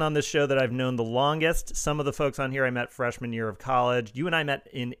person on this show that I've known the longest. Some of the folks on here I met freshman year of college. You and I met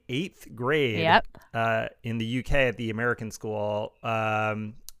in 8th grade. Yep. In the UK at the American school.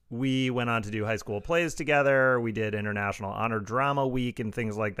 We went on to do high school plays together. We did International Honor Drama Week and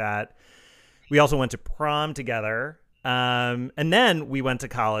things like that. We also went to prom together. And then we went to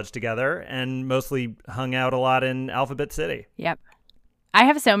college together and mostly hung out a lot in Alphabet City. Yep. I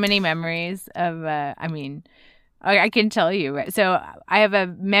have so many memories of, I can tell you. So I have a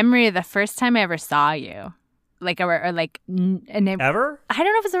memory of the first time I ever saw you. Like, Ever? I don't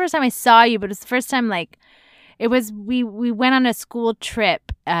know if it's the first time I saw you, but it was the first time, like, it was, we went on a school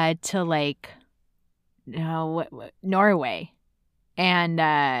trip to, like, Norway.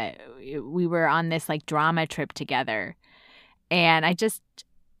 And we were on this, like, drama trip together. And I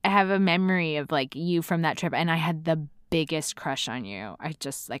have a memory of, like, you from that trip. And I had the biggest crush on you.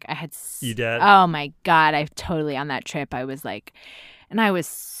 You did? Oh, my God. On that trip, I was, like, and I was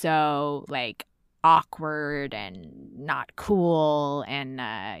so, like, awkward and not cool and,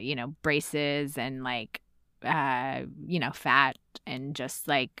 braces and, like, fat and just,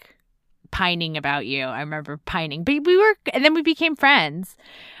 like, pining about you. I remember pining, but and then we became friends.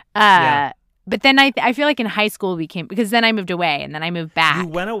 But then I feel like in high school because then I moved away and then I moved back. You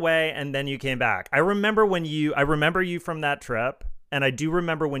went away and then you came back. I remember you from that trip, and I do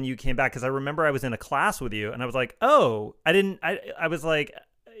remember when you came back because I remember I was in a class with you and I was like, oh, I was like,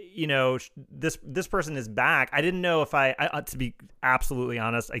 this person is back. I didn't know if to be absolutely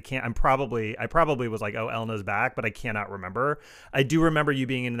honest, I probably was like, oh, Elna's back, but I cannot remember. I do remember you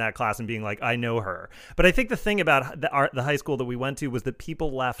being in that class and being like, I know her. But I think the thing about the high school that we went to was that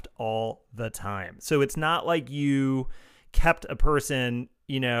people left all the time. So it's not like you kept a person,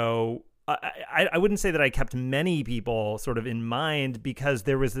 I wouldn't say that I kept many people sort of in mind because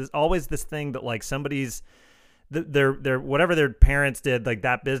there was always this thing that like somebody's their whatever their parents did, like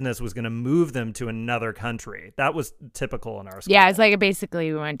that business was going to move them to another country. That was typical in our school. Yeah, it's like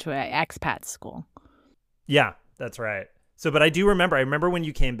basically we went to an expat school. Yeah, that's right. So, but I remember when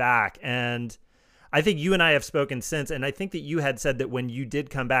you came back, and I think you and I have spoken since, and I think that you had said that when you did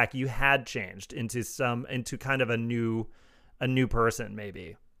come back, you had changed into kind of a new person,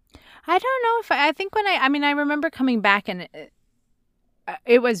 maybe. I don't know if I think when I remember coming back and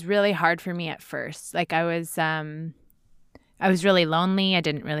it was really hard for me at first. Like I was really lonely. I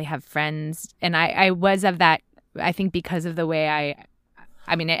didn't really have friends. And I was of that, I think because of the way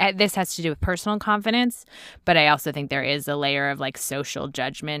this has to do with personal confidence, but I also think there is a layer of like social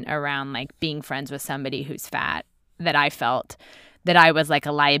judgment around like being friends with somebody who's fat, that I felt that I was like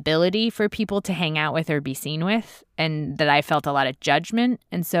a liability for people to hang out with or be seen with, and that I felt a lot of judgment.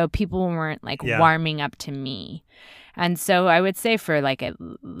 And so people weren't like warming up to me. And so I would say for like at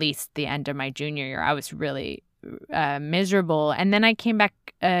least the end of my junior year, I was really miserable. And then I came back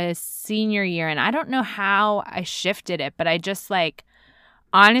senior year, and I don't know how I shifted it, but I just like,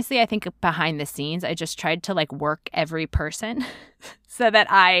 honestly, I think behind the scenes, I just tried to like work every person so that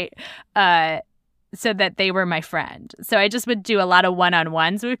they were my friend. So I just would do a lot of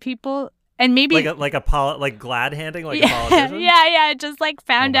one-on-ones with people. And maybe like glad handing, like a politician? Yeah. Just like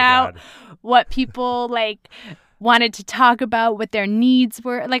found out what people like wanted to talk about, what their needs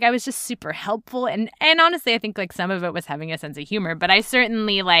were. Like I was just super helpful. And honestly, I think like some of it was having a sense of humor, but I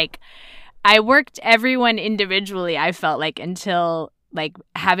certainly like, I worked everyone individually, I felt like, until like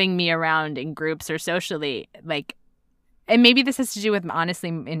having me around in groups or socially, like, and maybe this has to do with, honestly,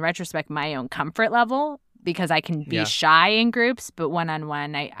 in retrospect, my own comfort level, because I can be shy in groups, but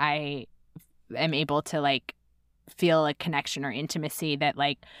one-on-one, I am able to like feel a connection or intimacy that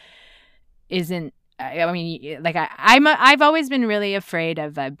like isn't, I've always been really afraid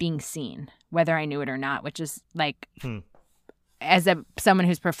of being seen, whether I knew it or not, which is like, as someone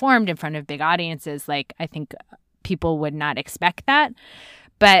who's performed in front of big audiences, like I think people would not expect that.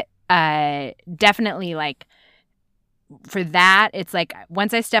 But definitely like for that, it's like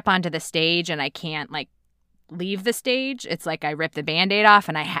once I step onto the stage and I can't like leave the stage, it's like I rip the Band-Aid off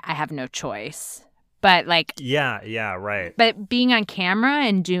and I have no choice. But like, yeah, right. But being on camera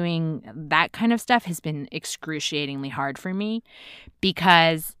and doing that kind of stuff has been excruciatingly hard for me,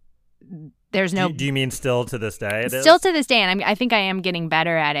 because there's no. Do you mean still to this day? Still to this day, and I think I am getting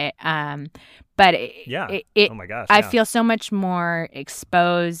better at it. But oh my gosh, I feel so much more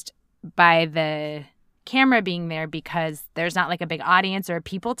exposed by the camera being there, because there's not like a big audience or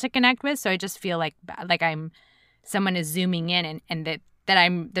people to connect with. So I just feel like someone is zooming in, and that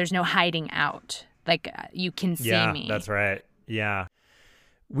there's no hiding out. Like you can see me. Yeah, that's right. Yeah.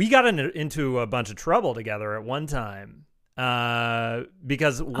 We got into a bunch of trouble together at one time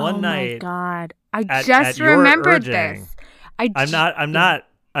because one night. Oh my God. I just remembered this.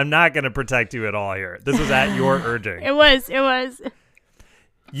 I'm not going to protect you at all here. This was at your urging. It was.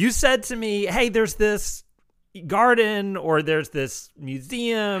 You said to me, "Hey, there's this garden or there's this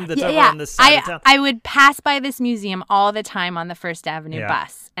museum that's over on this side of town." I would pass by this museum all the time on the First Avenue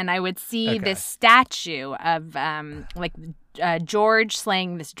bus, and I would see this statue of George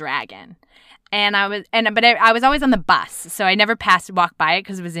slaying this dragon. And I was always on the bus, so I never walked by it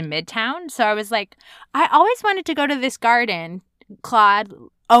because it was in Midtown. So I was like, I always wanted to go to this garden, Claude.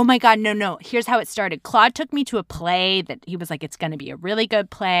 Oh my God, no. Here's how it started. Claude took me to a play that he was like, it's going to be a really good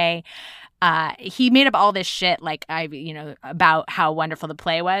play. He made up all this shit, about how wonderful the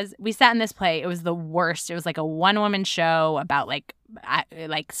play was. We sat in this play. It was the worst. It was like a one-woman show about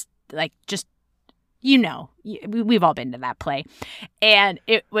we've all been to that play, and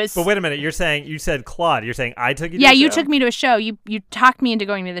it was. But wait a minute, you said Claude. You're saying I took you? Yeah, to a you show? took me to a show. You talked me into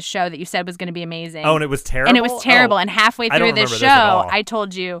going to the show that you said was going to be amazing. Oh, and it was terrible. And it was terrible. Oh, and halfway through the show, I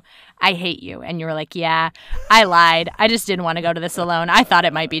told you I hate you, and you were like, "Yeah, I lied. I just didn't want to go to this alone. I thought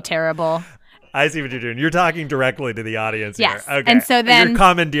it might be terrible." I see what you're doing. You're talking directly to the audience yes. here. Okay. And so then you're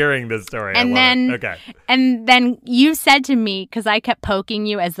commandeering this story. And then you said to me, because I kept poking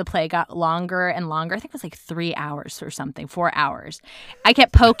you as the play got longer and longer. I think it was like 3 hours or something, 4 hours. I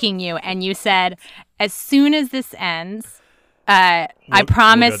kept poking you, and you said, as soon as this ends, I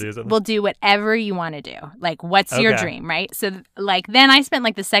promise we'll do whatever you want to do. Like, what's your dream, right? So, then I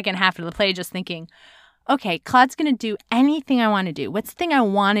spent the second half of the play just thinking, okay, Claude's going to do anything I want to do. What's the thing I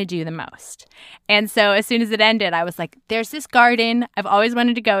want to do the most? And so as soon as it ended, I was like, there's this garden I've always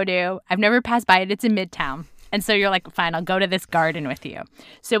wanted to go to. I've never passed by it. It's in Midtown. And so you're like, fine, I'll go to this garden with you.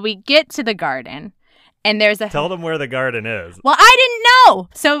 So we get to the garden, and there's Tell them where the garden is. Well, I didn't know.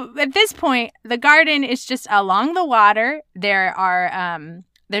 So at this point, the garden is just along the water. There are...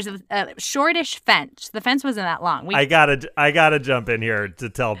 There's a shortish fence. The fence wasn't that long. I gotta jump in here to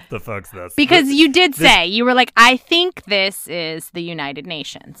tell the folks this. Because you did say, you were like, I think this is the United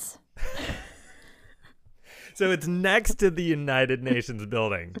Nations. So it's next to the United Nations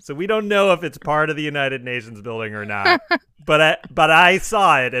building. So we don't know if it's part of the United Nations building or not. But I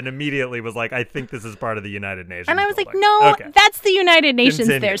saw it and immediately was like, I think this is part of the United Nations And I was building. like, no, that's the United Nations.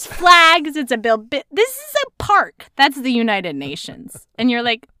 Continue. There's flags. It's a this is a park. That's the United Nations. And you're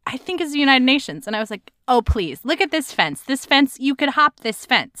like, I think it's the United Nations. And I was like, oh, please, look at this fence. This fence, you could hop this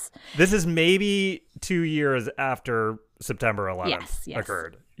fence. This is maybe 2 years after September 11th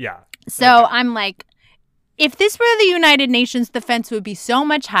occurred. Yeah. So I'm like, if this were the United Nations, the fence would be so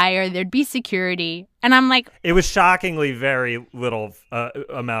much higher. There'd be security. And I'm like... It was shockingly very little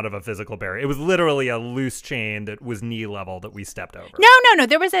amount of a physical barrier. It was literally a loose chain that was knee level that we stepped over. No.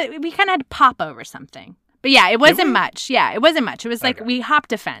 We kind of had to pop over something. But yeah, it wasn't much. Yeah, it wasn't much. It was like we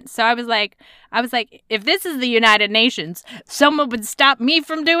hopped a fence. So I was like, if this is the United Nations, someone would stop me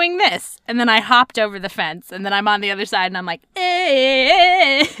from doing this. And then I hopped over the fence, and then I'm on the other side, and I'm like,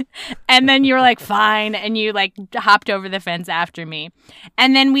 eh. And then you were like, fine, and you hopped over the fence after me.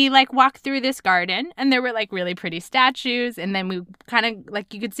 And then we walked through this garden, and there were really pretty statues, and then we kind of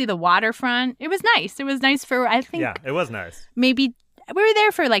you could see the waterfront. It was nice. It was nice for I think. Yeah, it was nice. Maybe we were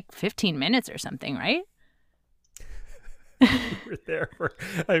there for 15 minutes or something, right? We were there for,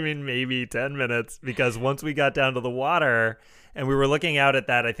 maybe 10 minutes, because once we got down to the water and we were looking out at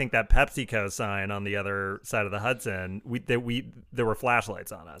that, I think that PepsiCo sign on the other side of the Hudson, there were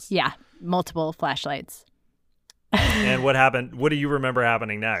flashlights on us. Yeah, multiple flashlights. And what happened? What do you remember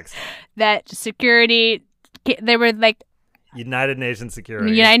happening next? That security, they were United Nations security.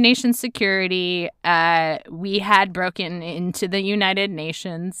 United Nations security. We had broken into the United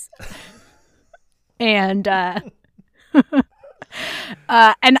Nations. And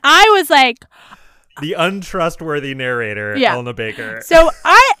and I was like, the untrustworthy narrator, Elna Baker. So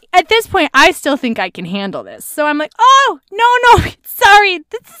at this point, I still think I can handle this. So I'm like, oh, no, sorry.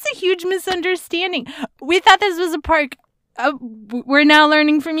 This is a huge misunderstanding. We thought this was a park. We're now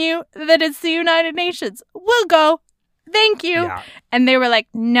learning from you that it's the United Nations. We'll go. Thank you. Yeah. And they were like,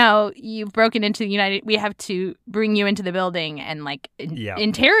 no, you've broken into the United. We have to bring you into the building and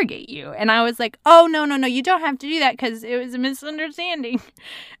interrogate you. And I was like, oh, no. You don't have to do that because it was a misunderstanding.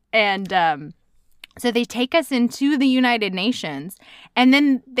 And so they take us into the United Nations, and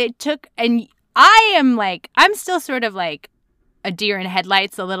then and I'm still sort of like a deer in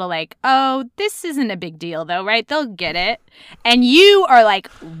headlights, a little like, oh, this isn't a big deal though, right? They'll get it. And you are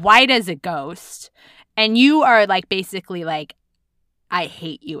white as a ghost. And you are basically I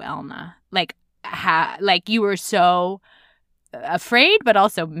hate you, Elna. You were so afraid, but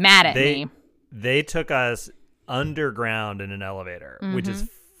also mad at me. They took us underground in an elevator, which is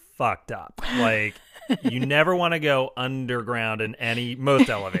fucked up. You never want to go underground in most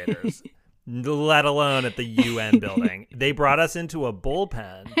elevators, let alone at the UN building. They brought us into a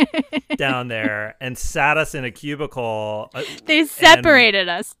bullpen down there and sat us in a cubicle. They separated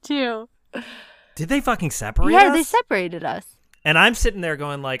us too. Did they fucking separate us? Yeah, they separated us. And I'm sitting there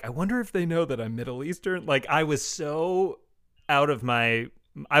going like, I wonder if they know that I'm Middle Eastern. Like, I was so out of my...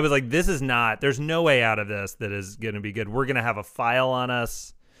 I was like, this is not... There's no way out of this that is going to be good. We're going to have a file on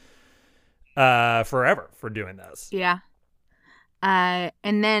us forever for doing this. Yeah. And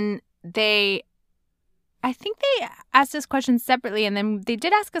then I think they asked us questions separately, and then they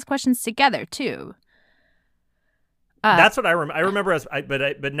did ask us questions together too. That's what I remember. I remember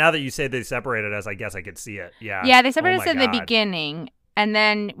but now that you say they separated us, I guess I could see it. Yeah. Yeah, they separated us at the beginning, and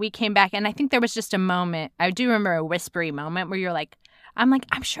then we came back, and I think there was just a moment. I do remember a whispery moment where you're like, I'm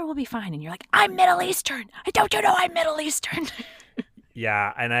sure we'll be fine, and you're like, I'm Middle Eastern. Don't you know I'm Middle Eastern?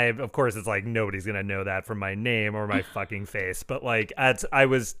 Yeah, and of course it's like nobody's gonna know that from my name or my fucking face, but like I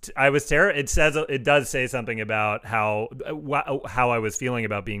was terrified. It does say something about how I was feeling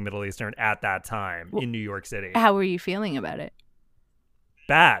about being Middle Eastern at that time in New York City. How were you feeling about it?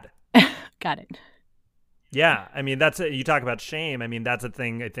 Bad. Got it. Yeah, I mean you talk about shame. I mean that's a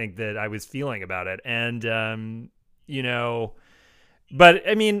thing I think that I was feeling about it, and but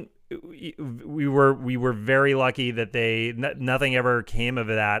I mean. We were very lucky that nothing ever came of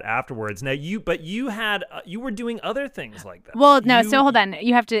that afterwards. Now you were doing other things like that. Well, no. So hold on.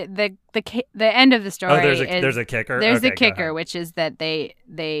 You have to the end of the story. Oh, there's a kicker. There's a kicker, which is that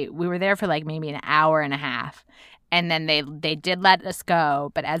we were there for like maybe an hour and a half, and then they did let us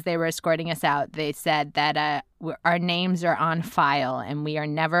go. But as they were escorting us out, they said that our names are on file and we are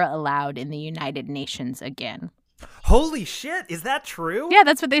never allowed in the United Nations again. Holy shit, is that true? Yeah,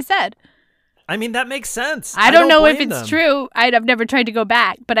 that's what they said. I mean, that makes sense. I don't know if it's true. I've never tried to go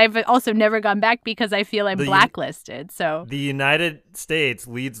back, but I've also never gone back because I feel I'm blacklisted. So the United States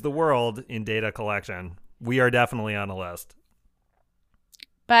leads the world in data collection. We are definitely on a list.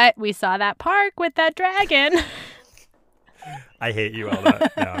 But we saw that park with that dragon. I hate you, Elna.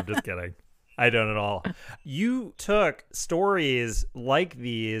 No, I'm just kidding. I don't at all. You took stories like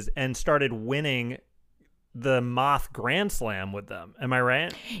these and started winning the Moth Grand Slam with them. Am I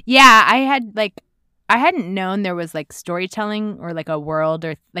right? Yeah, I hadn't known there was like storytelling or like a world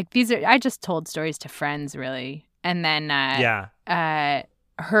or like I just told stories to friends really. And then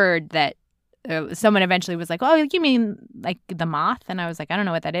heard that someone eventually was like, oh, you mean like the Moth? And I was like, I don't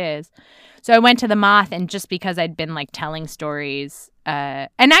know what that is. So I went to the Moth, and just because I'd been like telling stories, and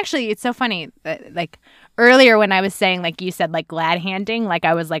actually it's so funny that, like earlier when I was saying, like you said, like glad handing, like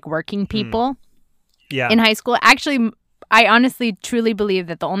I was like working people. Yeah. In high school. Actually, I honestly truly believe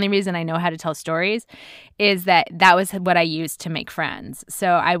that the only reason I know how to tell stories is that was what I used to make friends. So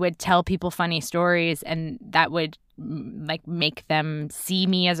I would tell people funny stories, and that would like make them see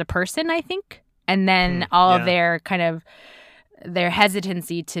me as a person, I think. And then all of their kind of their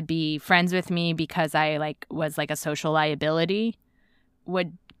hesitancy to be friends with me because I like was like a social liability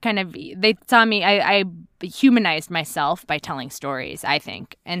would kind of, they saw me, I humanized myself by telling stories, I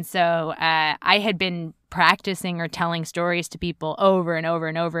think. And so I had been practicing or telling stories to people over and over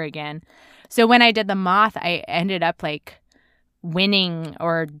and over again. So when I did the Moth, I ended up like winning,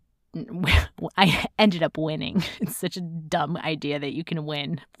 or I ended up winning. It's such a dumb idea that you can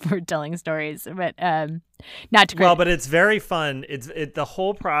win for telling stories, but not to. Well, but it's very fun. The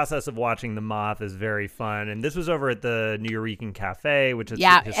whole process of watching the Moth is very fun, and this was over at the Nuyorican Cafe, which is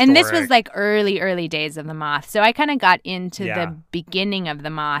historic. And this was like early days of the Moth. So I kind of got into the beginning of the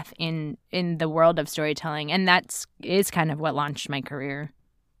Moth in the world of storytelling, and is kind of what launched my career.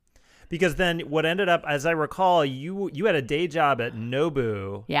 Because then what ended up, as I recall, you had a day job at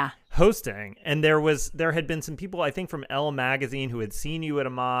Nobu hosting, and there had been some people, I think, from Elle magazine who had seen you at a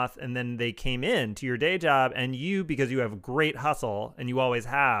Moth, and then they came in to your day job, and you, because you have great hustle, and you always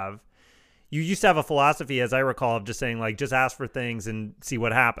have, you used to have a philosophy, as I recall, of just saying, like, just ask for things and see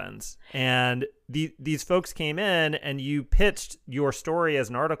what happens. And these folks came in, and you pitched your story as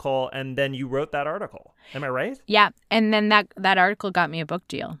an article, and then you wrote that article. Am I right? Yeah, and then that article got me a book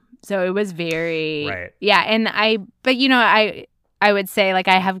deal. So it was very, and I would say, like,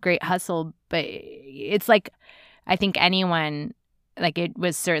 I have great hustle, but it's like, I think anyone, like, it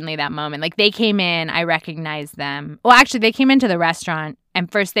was certainly that moment. Like, they came in, I recognized them. Well, actually, they came into the restaurant,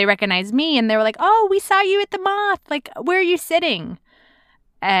 and first they recognized me, and they were like, oh, we saw you at the Moth. Like, where are you sitting?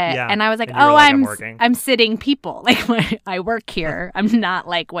 And I was like, oh, like, I'm sitting people. Like, I work here. I'm not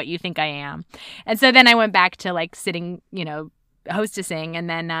like what you think I am. And so then I went back to, like, sitting, hostessing, and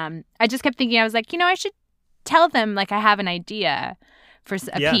then I just kept thinking, I was like, I should tell them, like, I have an idea for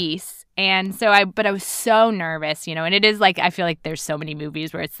a piece, And so I was so nervous, you know, and it is like, I feel like there's so many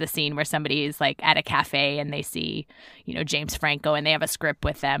movies where it's the scene where somebody is like at a cafe and they see, you know, James Franco and they have a script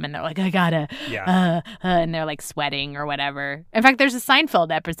with them and they're like, I gotta, and they're like sweating or whatever. In fact, there's a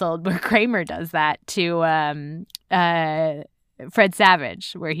Seinfeld episode where Kramer does that to Fred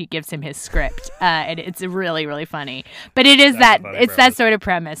Savage, where he gives him his script. And it's really, really funny. But it is that sort of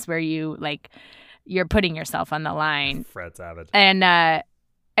premise where you like, you're putting yourself on the line. Fred Savage.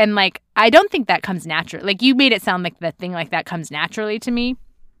 And like, I don't think that comes naturally. Like, you made it sound like the thing like that comes naturally to me.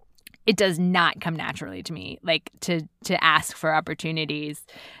 It does not come naturally to me, like to ask for opportunities.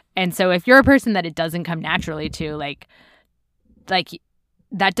 And so if you're a person that it doesn't come naturally to, like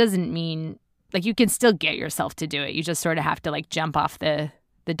that doesn't mean, like, you can still get yourself to do it. You just sort of have to like jump off the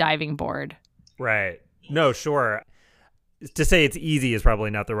diving board. Right. No, sure. To say it's easy is probably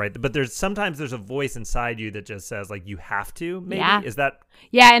not the right, but sometimes there's a voice inside you that just says like you have to. Maybe is that?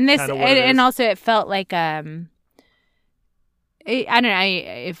 Yeah, and this, and also it felt like I don't know.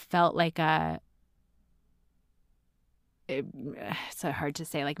 It felt like it's so hard to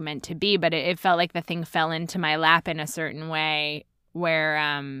say, like meant to be, but it felt like the thing fell into my lap in a certain way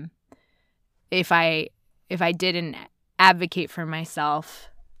where if I didn't advocate for myself.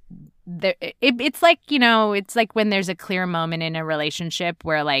 It's like, you know, it's like when there's a clear moment in a relationship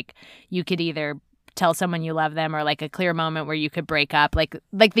where like you could either tell someone you love them or like a clear moment where you could break up, like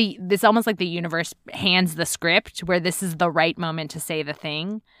this almost like the universe hands the script where this is the right moment to say the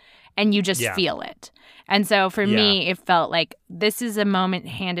thing and you just feel it. And so for me, it felt like this is a moment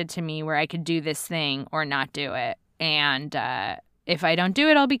handed to me where I could do this thing or not do it. And if I don't do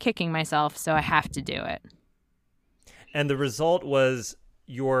it, I'll be kicking myself. So I have to do it. And the result was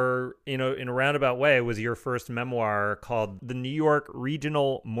your, you know, in a roundabout way, was your first memoir called The New York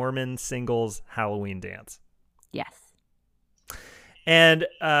Regional Mormon Singles Halloween Dance. Yes. And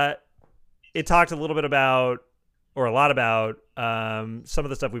it talked a little bit about, or a lot about, some of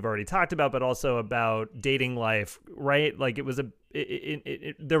the stuff we've already talked about, but also about dating life, right? Like it was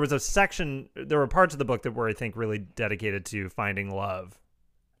there was a section, there were parts of the book that were, I think, really dedicated to finding love.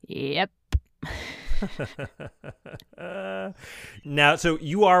 Yep. Now, so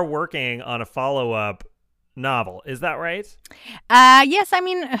you are working on a follow-up novel, is that right? Yes. I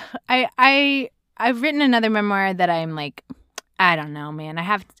mean, I've written another memoir that I'm like, I don't know, man.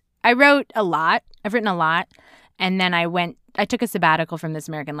 I wrote a lot. I've written a lot, and then I took a sabbatical from This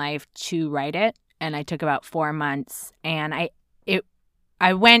American Life to write it, and I took about 4 months, and I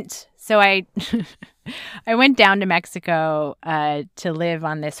went down to Mexico to live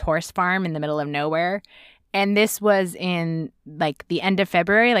on this horse farm in the middle of nowhere. And this was in like the end of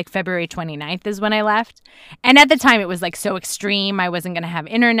February, like February 29th is when I left. And at the time it was like so extreme. I wasn't going to have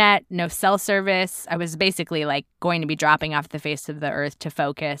internet, no cell service. I was basically like going to be dropping off the face of the earth to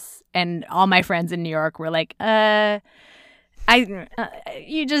focus. And all my friends in New York were like, you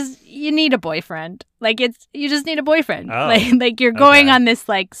need a boyfriend. Like you just need a boyfriend. Oh, like you're going on this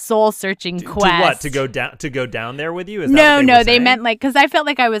like soul searching quest. To what? To go down there with you? Is no, they meant like, cause I felt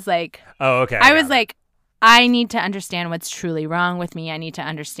like I was like, oh, okay. I was like, I need to understand what's truly wrong with me. I need to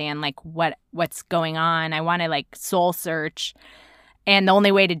understand like what's going on. I want to like soul search. And the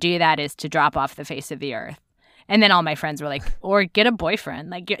only way to do that is to drop off the face of the earth. And then all my friends were like, or get a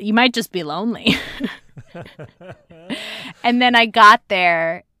boyfriend. Like you might just be lonely. And then I got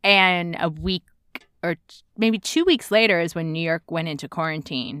there, and a week or maybe 2 weeks later is when New York went into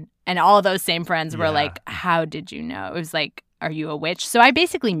quarantine. And all those same friends were like, how did you know? It was like, are you a witch? So I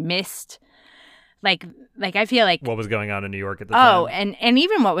basically missed like I feel like what was going on in New York at the time. Oh, and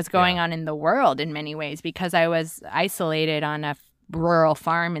even what was going on in the world in many ways, because I was isolated on a rural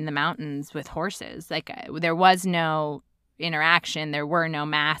farm in the mountains with horses. Like there was no interaction, there were no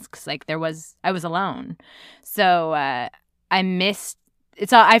masks, like I was alone. So I missed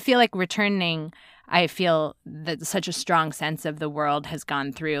it's all, I feel like returning, I feel that such a strong sense of the world has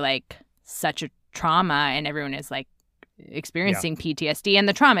gone through like such a trauma, and everyone is like experiencing PTSD, and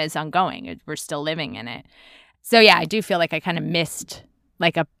the trauma is ongoing. We're still living in it. So yeah, I do feel like I kind of missed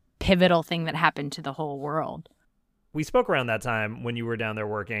like a pivotal thing that happened to the whole world. We spoke around that time when you were down there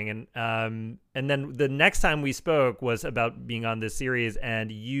working, and then the next time we spoke was about being on this series,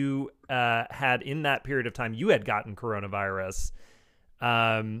 and you had, in that period of time, you had gotten coronavirus,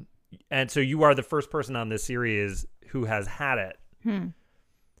 and so you are the first person on this series who has had it.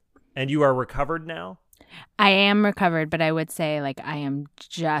 And you are recovered now? I am recovered, but I would say like I am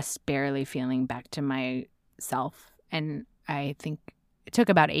just barely feeling back to myself, and I think it took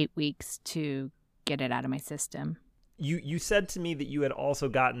about 8 weeks to get it out of my system. You said to me that you had also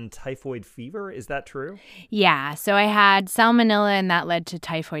gotten typhoid fever. Is that true? Yeah. So I had salmonella, and that led to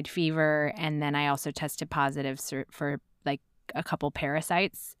typhoid fever. And then I also tested positive for like a couple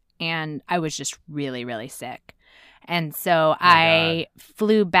parasites. And I was just really, really sick. And so I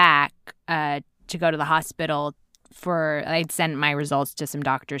flew back to go to the hospital I'd sent my results to some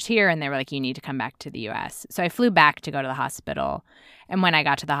doctors here, and they were like, you need to come back to the U.S. So I flew back to go to the hospital. And when I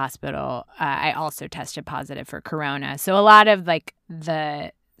got to the hospital, I also tested positive for corona. So a lot of like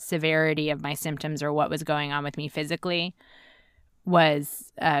the severity of my symptoms or what was going on with me physically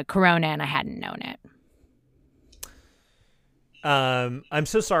was corona, and I hadn't known it. I'm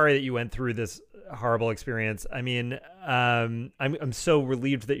so sorry that you went through this horrible experience. I mean, I'm so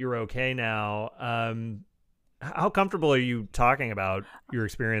relieved that you're okay now. How comfortable are you talking about your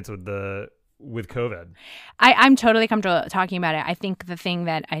experience with COVID? I'm totally comfortable talking about it. I think the thing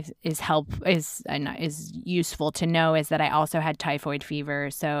that is useful to know is that I also had typhoid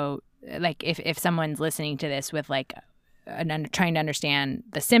fever. So, like, if someone's listening to this with like trying to understand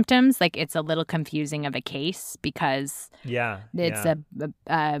the symptoms, like it's a little confusing of a case because it's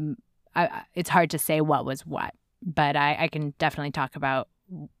hard to say what was what. But I can definitely talk about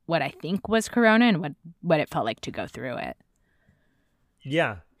what I think was corona and what it felt like to go through it.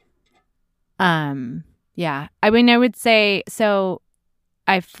 Yeah. Yeah. I mean, I would say, so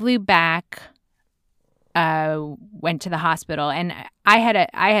I flew back, went to the hospital, and I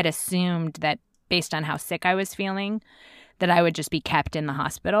had assumed that based on how sick I was feeling that I would just be kept in the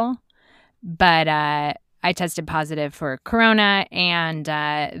hospital. But I tested positive for corona, and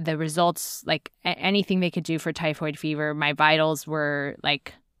the results, like anything they could do for typhoid fever, my vitals were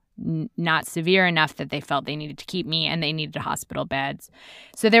like not severe enough that they felt they needed to keep me, and they needed hospital beds.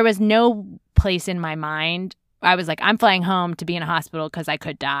 So there was no place in my mind. I was like, I'm flying home to be in a hospital because I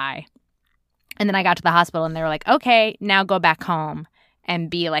could die. And then I got to the hospital, and they were like, okay, now go back home and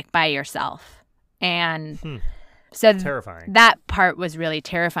be like by yourself. And so terrifying. That part was really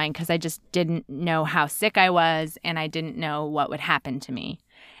terrifying because I just didn't know how sick I was, and I didn't know what would happen to me.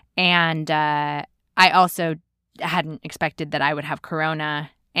 And I also hadn't expected that I would have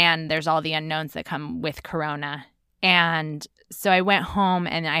corona, and there's all the unknowns that come with corona. And so I went home,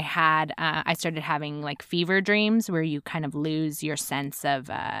 and I started having like fever dreams where you kind of lose your sense of,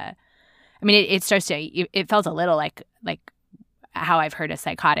 it starts to, it felt a little like how I've heard a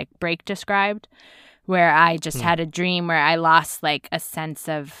psychotic break described, where I just had a dream where I lost like a sense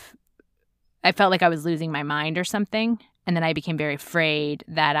of, I felt like I was losing my mind or something. And then I became very afraid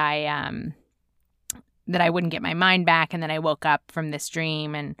that I wouldn't get my mind back. And then I woke up from this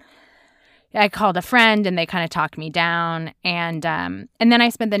dream, and I called a friend, and they kind of talked me down. And then I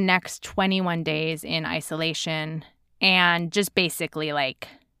spent the next 21 days in isolation, and just basically like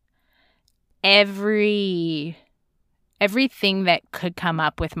everything that could come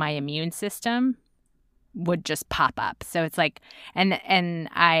up with my immune system would just pop up. So it's like, and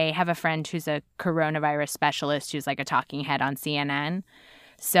I have a friend who's a coronavirus specialist who's like a talking head on CNN.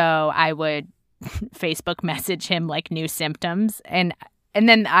 So I would Facebook message him like new symptoms. And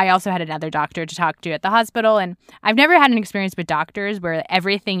then I also had another doctor to talk to at the hospital. And I've never had an experience with doctors where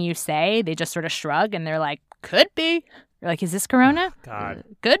everything you say, they just sort of shrug and they're like, could be. You're like, is this corona? Oh, God.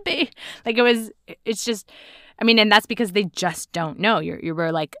 Could be. Like it's just, I mean, and that's because they just don't know. You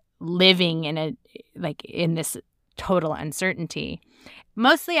were like living in this total uncertainty.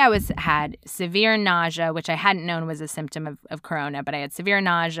 Mostly I had severe nausea, which I hadn't known was a symptom of corona, but I had severe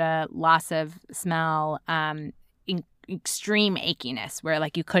nausea, loss of smell, extreme achiness where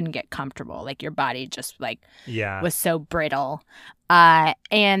like you couldn't get comfortable. Like your body just like was so brittle.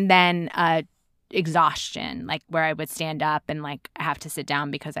 And then exhaustion, like where I would stand up and like have to sit down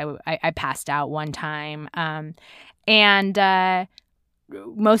because I passed out one time. And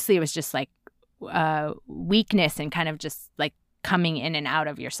mostly it was just like weakness and kind of just like coming in and out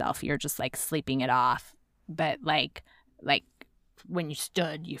of yourself. You're just like sleeping it off. But like when you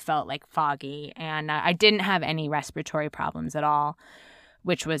stood, you felt like foggy. And I didn't have any respiratory problems at all,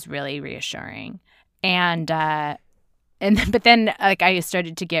 which was really reassuring. But then like I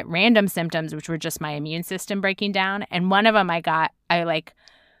started to get random symptoms, which were just my immune system breaking down. And one of them I like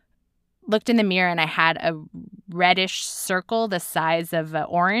looked in the mirror and I had a reddish circle the size of an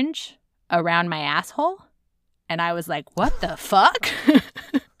orange around my asshole. And I was like, what the fuck?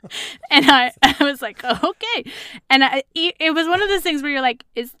 And I was like, oh, okay. And it was one of those things where you're like,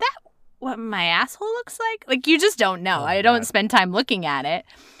 is that what my asshole looks like? Like, you just don't know. I don't spend time looking at it.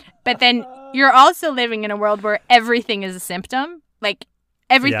 But then you're also living in a world where everything is a symptom. Like,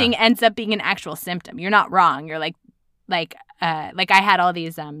 everything ends up being an actual symptom. You're not wrong. You're like like I had all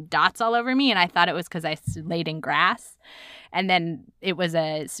these dots all over me, and I thought it was because I laid in grass. And then it was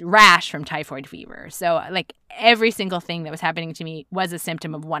a rash from typhoid fever. So like every single thing that was happening to me was a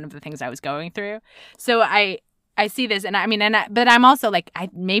symptom of one of the things I was going through. So I see this, and I mean, but I'm also like,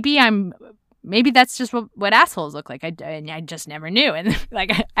 maybe that's just what assholes look like. I just never knew. And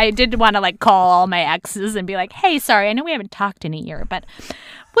like, I did want to like call all my exes and be like, hey, sorry, I know we haven't talked in a year, but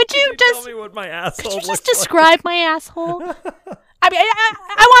would you just tell me what my asshole could you just looks describe my asshole? I mean,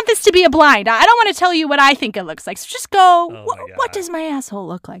 I want this to be a blind. I don't want to tell you what I think it looks like. So just go, what does my asshole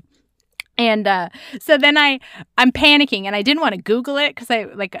look like? And so then I'm panicking, and I didn't want to Google it because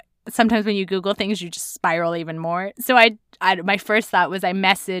sometimes when you Google things, you just spiral even more. So my first thought was I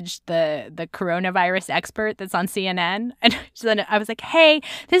messaged the coronavirus expert that's on CNN. And so then I was like, hey,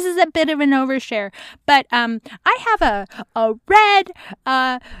 this is a bit of an overshare, but I have a red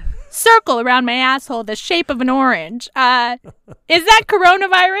circle around my asshole the shape of an orange. Is that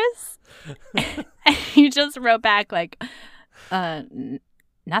coronavirus? And he just wrote back like,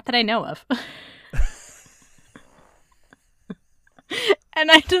 not that I know of. And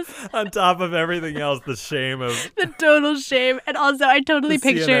I just on top of everything else, the shame of the total shame, and also I totally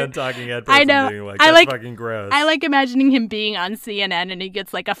picture CNN talking head person being like, that's fucking gross. I like imagining him being on CNN and he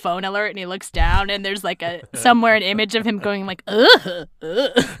gets like a phone alert and he looks down and there's like somewhere an image of him going like ugh.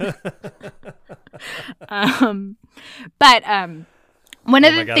 But one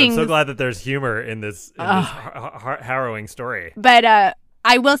of the things. I'm so glad that there's humor in this harrowing story. But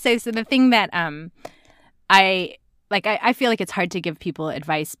I will say, so the thing that I feel like it's hard to give people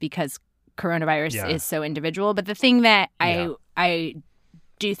advice because coronavirus is so individual. But the thing that I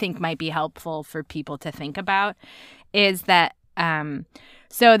do think might be helpful for people to think about is that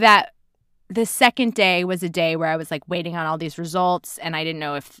so that the second day was a day where I was like waiting on all these results, and I didn't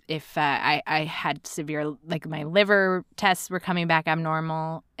know if I had severe, like my liver tests were coming back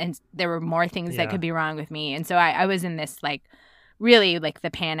abnormal, and there were more things that could be wrong with me. And so I was in this like really like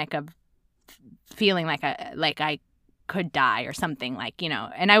the panic of feeling like I could die or something, like, you know.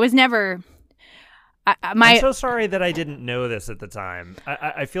 And I was never I'm so sorry that I didn't know this at the time.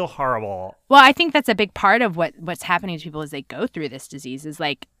 I feel horrible. Well, I think that's a big part of what's happening to people as they go through this disease is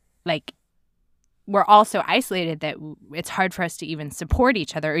like we're all so isolated that it's hard for us to even support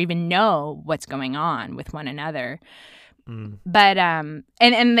each other or even know what's going on with one another. But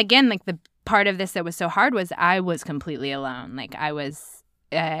and again, like the part of this that was so hard was I was completely alone. Like I was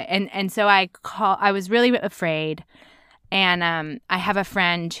and so I was really afraid. And I have a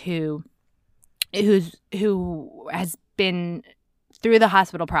friend who has been through the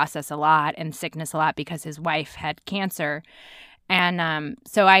hospital process a lot and sickness a lot because his wife had cancer. And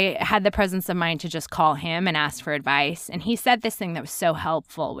so I had the presence of mind to just call him and ask for advice. And he said this thing that was so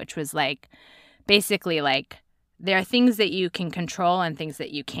helpful, which was like, basically like, there are things that you can control and things that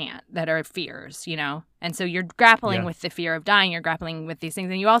you can't, that are fears, you know? And so you're grappling with the fear of dying, you're grappling with these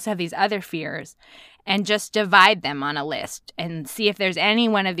things, and you also have these other fears, and just divide them on a list and see if there's any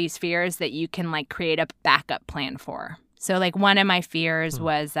one of these fears that you can like create a backup plan for. So like one of my fears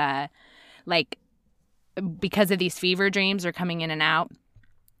was like because of these fever dreams are coming in and out.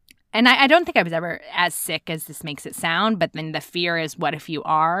 And I don't think I was ever as sick as this makes it sound, but then the fear is what if you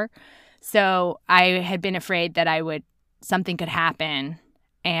are? So I had been afraid that something could happen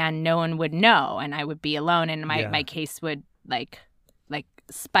and no one would know and I would be alone and my case would like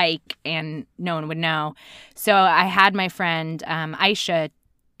spike and no one would know. So I had my friend Aisha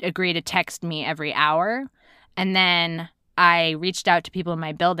agree to text me every hour, and then I reached out to people in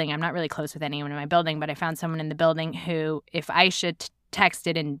my building. I'm not really close with anyone in my building, but I found someone in the building who, if Aisha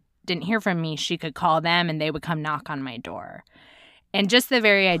texted and didn't hear from me, she could call them and they would come knock on my door. And just the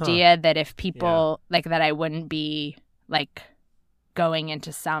very idea that if people like that, I wouldn't be like going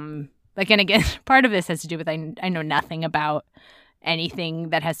into some like, and again, part of this has to do with I know nothing about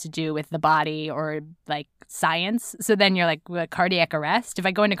anything that has to do with the body or like science. So then you're like, cardiac arrest. If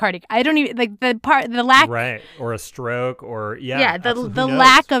I go into cardiac, I don't even like the lack, right? Or a stroke, or the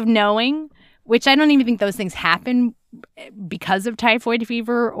lack of knowing, which I don't even think those things happen because of typhoid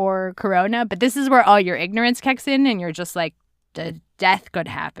fever or corona. But this is where all your ignorance kicks in, and you're just like, the death could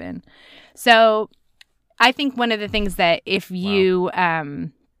happen. So I think one of the things that if you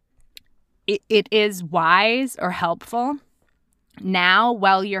it is wise or helpful now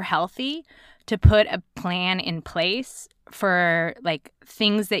while you're healthy to put a plan in place for like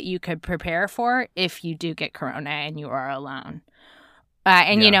things that you could prepare for if you do get corona and you are alone.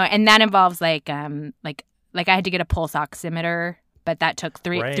 You know, and that involves like I had to get a pulse oximeter, but that took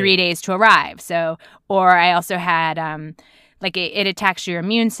three days to arrive. So, or I also had like it attacks your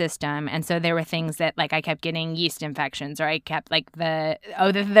immune system. And so there were things that like I kept getting yeast infections, or I kept like the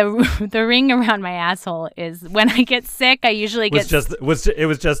ring around my asshole is when I get sick, I usually it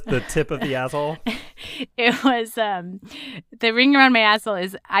was just the tip of the asshole. It was the ring around my asshole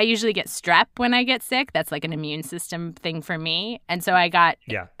is I usually get strep when I get sick. That's like an immune system thing for me. And so I got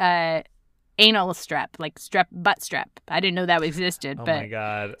anal strep, like butt strep. I didn't know that existed. Oh but my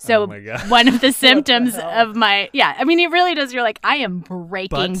God. So oh my God. one of the symptoms of my, I mean, it really does. You're like, I am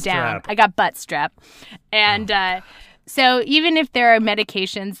breaking Butt down. strep. I got butt strep. And so even if there are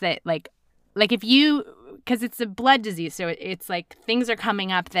medications that like if you, because it's a blood disease, so it's like things are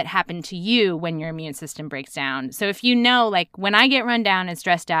coming up that happen to you when your immune system breaks down. So if you know, like when I get run down and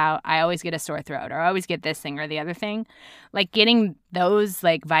stressed out, I always get a sore throat, or I always get this thing or the other thing. Like getting those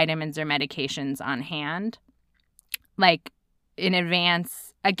like vitamins or medications on hand, like in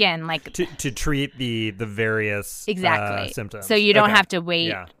advance, again, like to treat the various symptoms. So you don't have to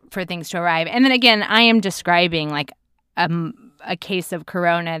wait for things to arrive. And then again, I am describing like a case of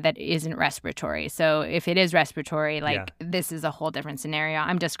corona that isn't respiratory. So if it is respiratory, like this is a whole different scenario.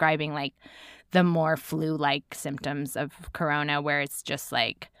 I'm describing like the more flu-like symptoms of corona where it's just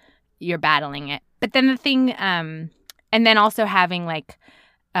like you're battling it. But then the thing, and then also having like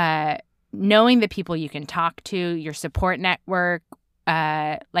knowing the people you can talk to, your support network,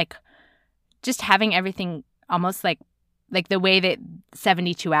 like just having everything almost like the way that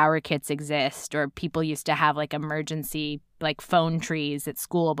 72-hour kits exist, or people used to have like emergency like phone trees at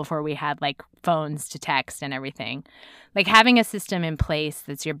school before we had like phones to text and everything. Like having a system in place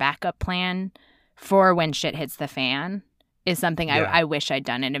that's your backup plan for when shit hits the fan is something I wish I'd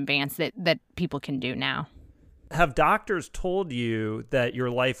done in advance that people can do now. Have doctors told you that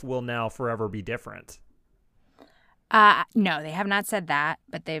your life will now forever be different? No, they have not said that,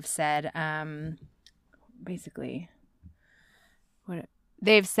 but they've said basically what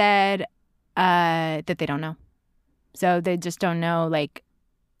they've said that they don't know. So they just don't know, like,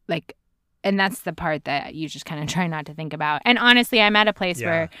 and that's the part that you just kind of try not to think about. And honestly, I'm at a place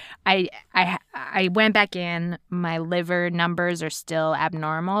where I went back in. My liver numbers are still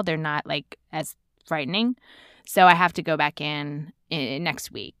abnormal. They're not like as frightening. So I have to go back in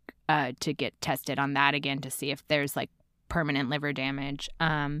next week to get tested on that again to see if there's like permanent liver damage.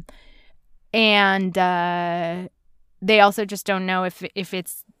 And they also just don't know if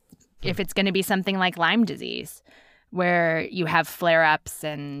it's going to be something like Lyme disease, where you have flare-ups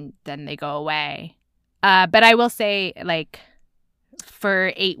and then they go away. But I will say, like,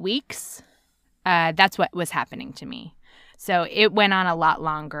 for 8 weeks, that's what was happening to me. So it went on a lot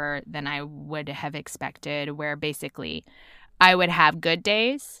longer than I would have expected, where basically I would have good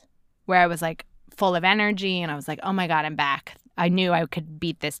days where I was, like, full of energy and I was like, oh, my God, I'm back. I knew I could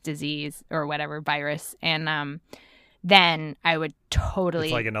beat this disease or whatever virus. And then I would totally...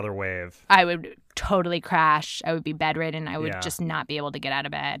 It's like another wave. I would totally crash. I would be bedridden. I would just not be able to get out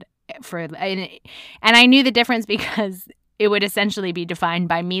of bed. And I knew the difference because it would essentially be defined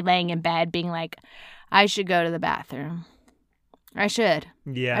by me laying in bed being like, I should go to the bathroom. I should.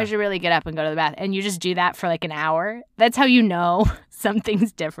 Yeah. I should really get up and go to the bathroom. And you just do that for like an hour. That's how you know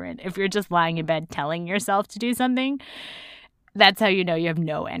something's different. If you're just lying in bed telling yourself to do something, that's how you know you have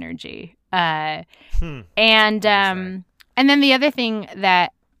no energy. And then the other thing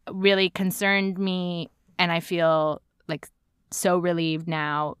that really concerned me, and I feel like so relieved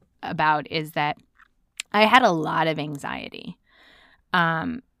now about, is that I had a lot of anxiety.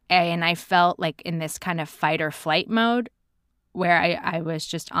 And I felt like in this kind of fight or flight mode where I was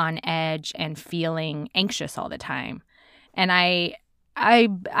just on edge and feeling anxious all the time. And I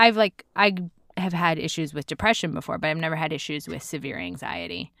have had issues with depression before, but I've never had issues with severe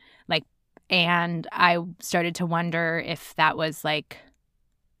anxiety. And I started to wonder if that was like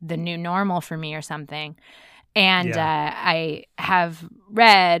the new normal for me or something. And I have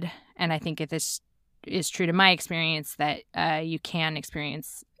read, and I think this is true to my experience, that you can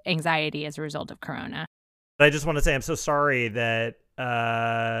experience anxiety as a result of corona. I just want to say I'm so sorry that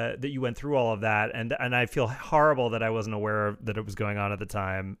that you went through all of that, and I feel horrible that I wasn't aware of that it was going on at the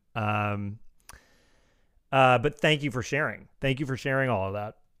time. But thank you for sharing. Thank you for sharing all of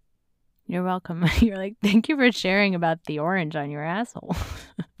that. You're welcome. You're like, thank you for sharing about the orange on your asshole.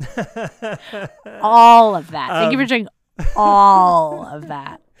 All of that. Thank you for sharing all of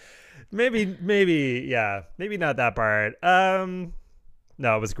that. Maybe not that part. No,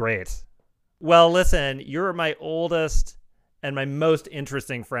 it was great. Well, listen, you're my oldest and my most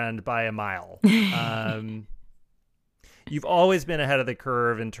interesting friend by a mile. You've always been ahead of the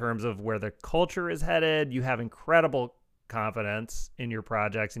curve in terms of where the culture is headed. You have incredible confidence in your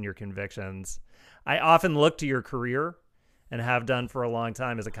projects and your convictions. I often look to your career and have done for a long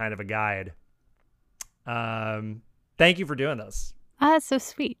time as a kind of a guide. Thank you for doing this. That's so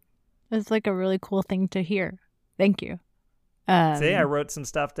sweet. It's like a really cool thing to hear. Thank you. See, I wrote some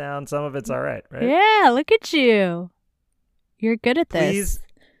stuff down. Some of it's all right? Yeah, look at you. You're good at this.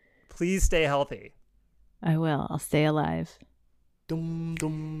 Please stay healthy. I will. I'll stay alive.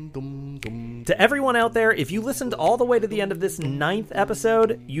 To everyone out there, if you listened all the way to the end of this 9th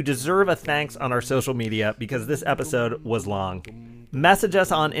episode, you deserve a thanks on our social media because this episode was long. Message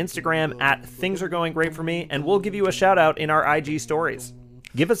us on Instagram at Things Are Going Great For Me, and we'll give you a shout out in our IG stories.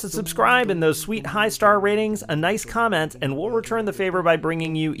 Give us a subscribe and those sweet 5-star ratings, a nice comment, and we'll return the favor by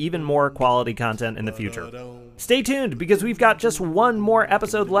bringing you even more quality content in the future. Stay tuned, because we've got just one more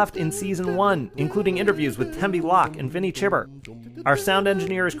episode left in Season 1, including interviews with Tembi Locke and Vinny Chibber. Our sound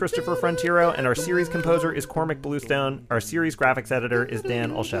engineer is Christopher Frontiero, and our series composer is Cormac Bluestone. Our series graphics editor is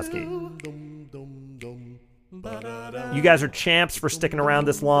Dan Olszewski. You guys are champs for sticking around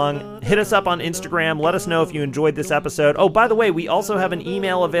this long. Hit us up on Instagram. Let us know if you enjoyed this episode. Oh, by the way, we also have an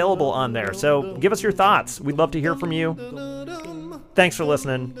email available on there, so give us your thoughts. We'd love to hear from you. Thanks for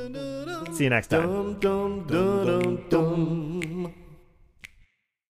listening. See you next time.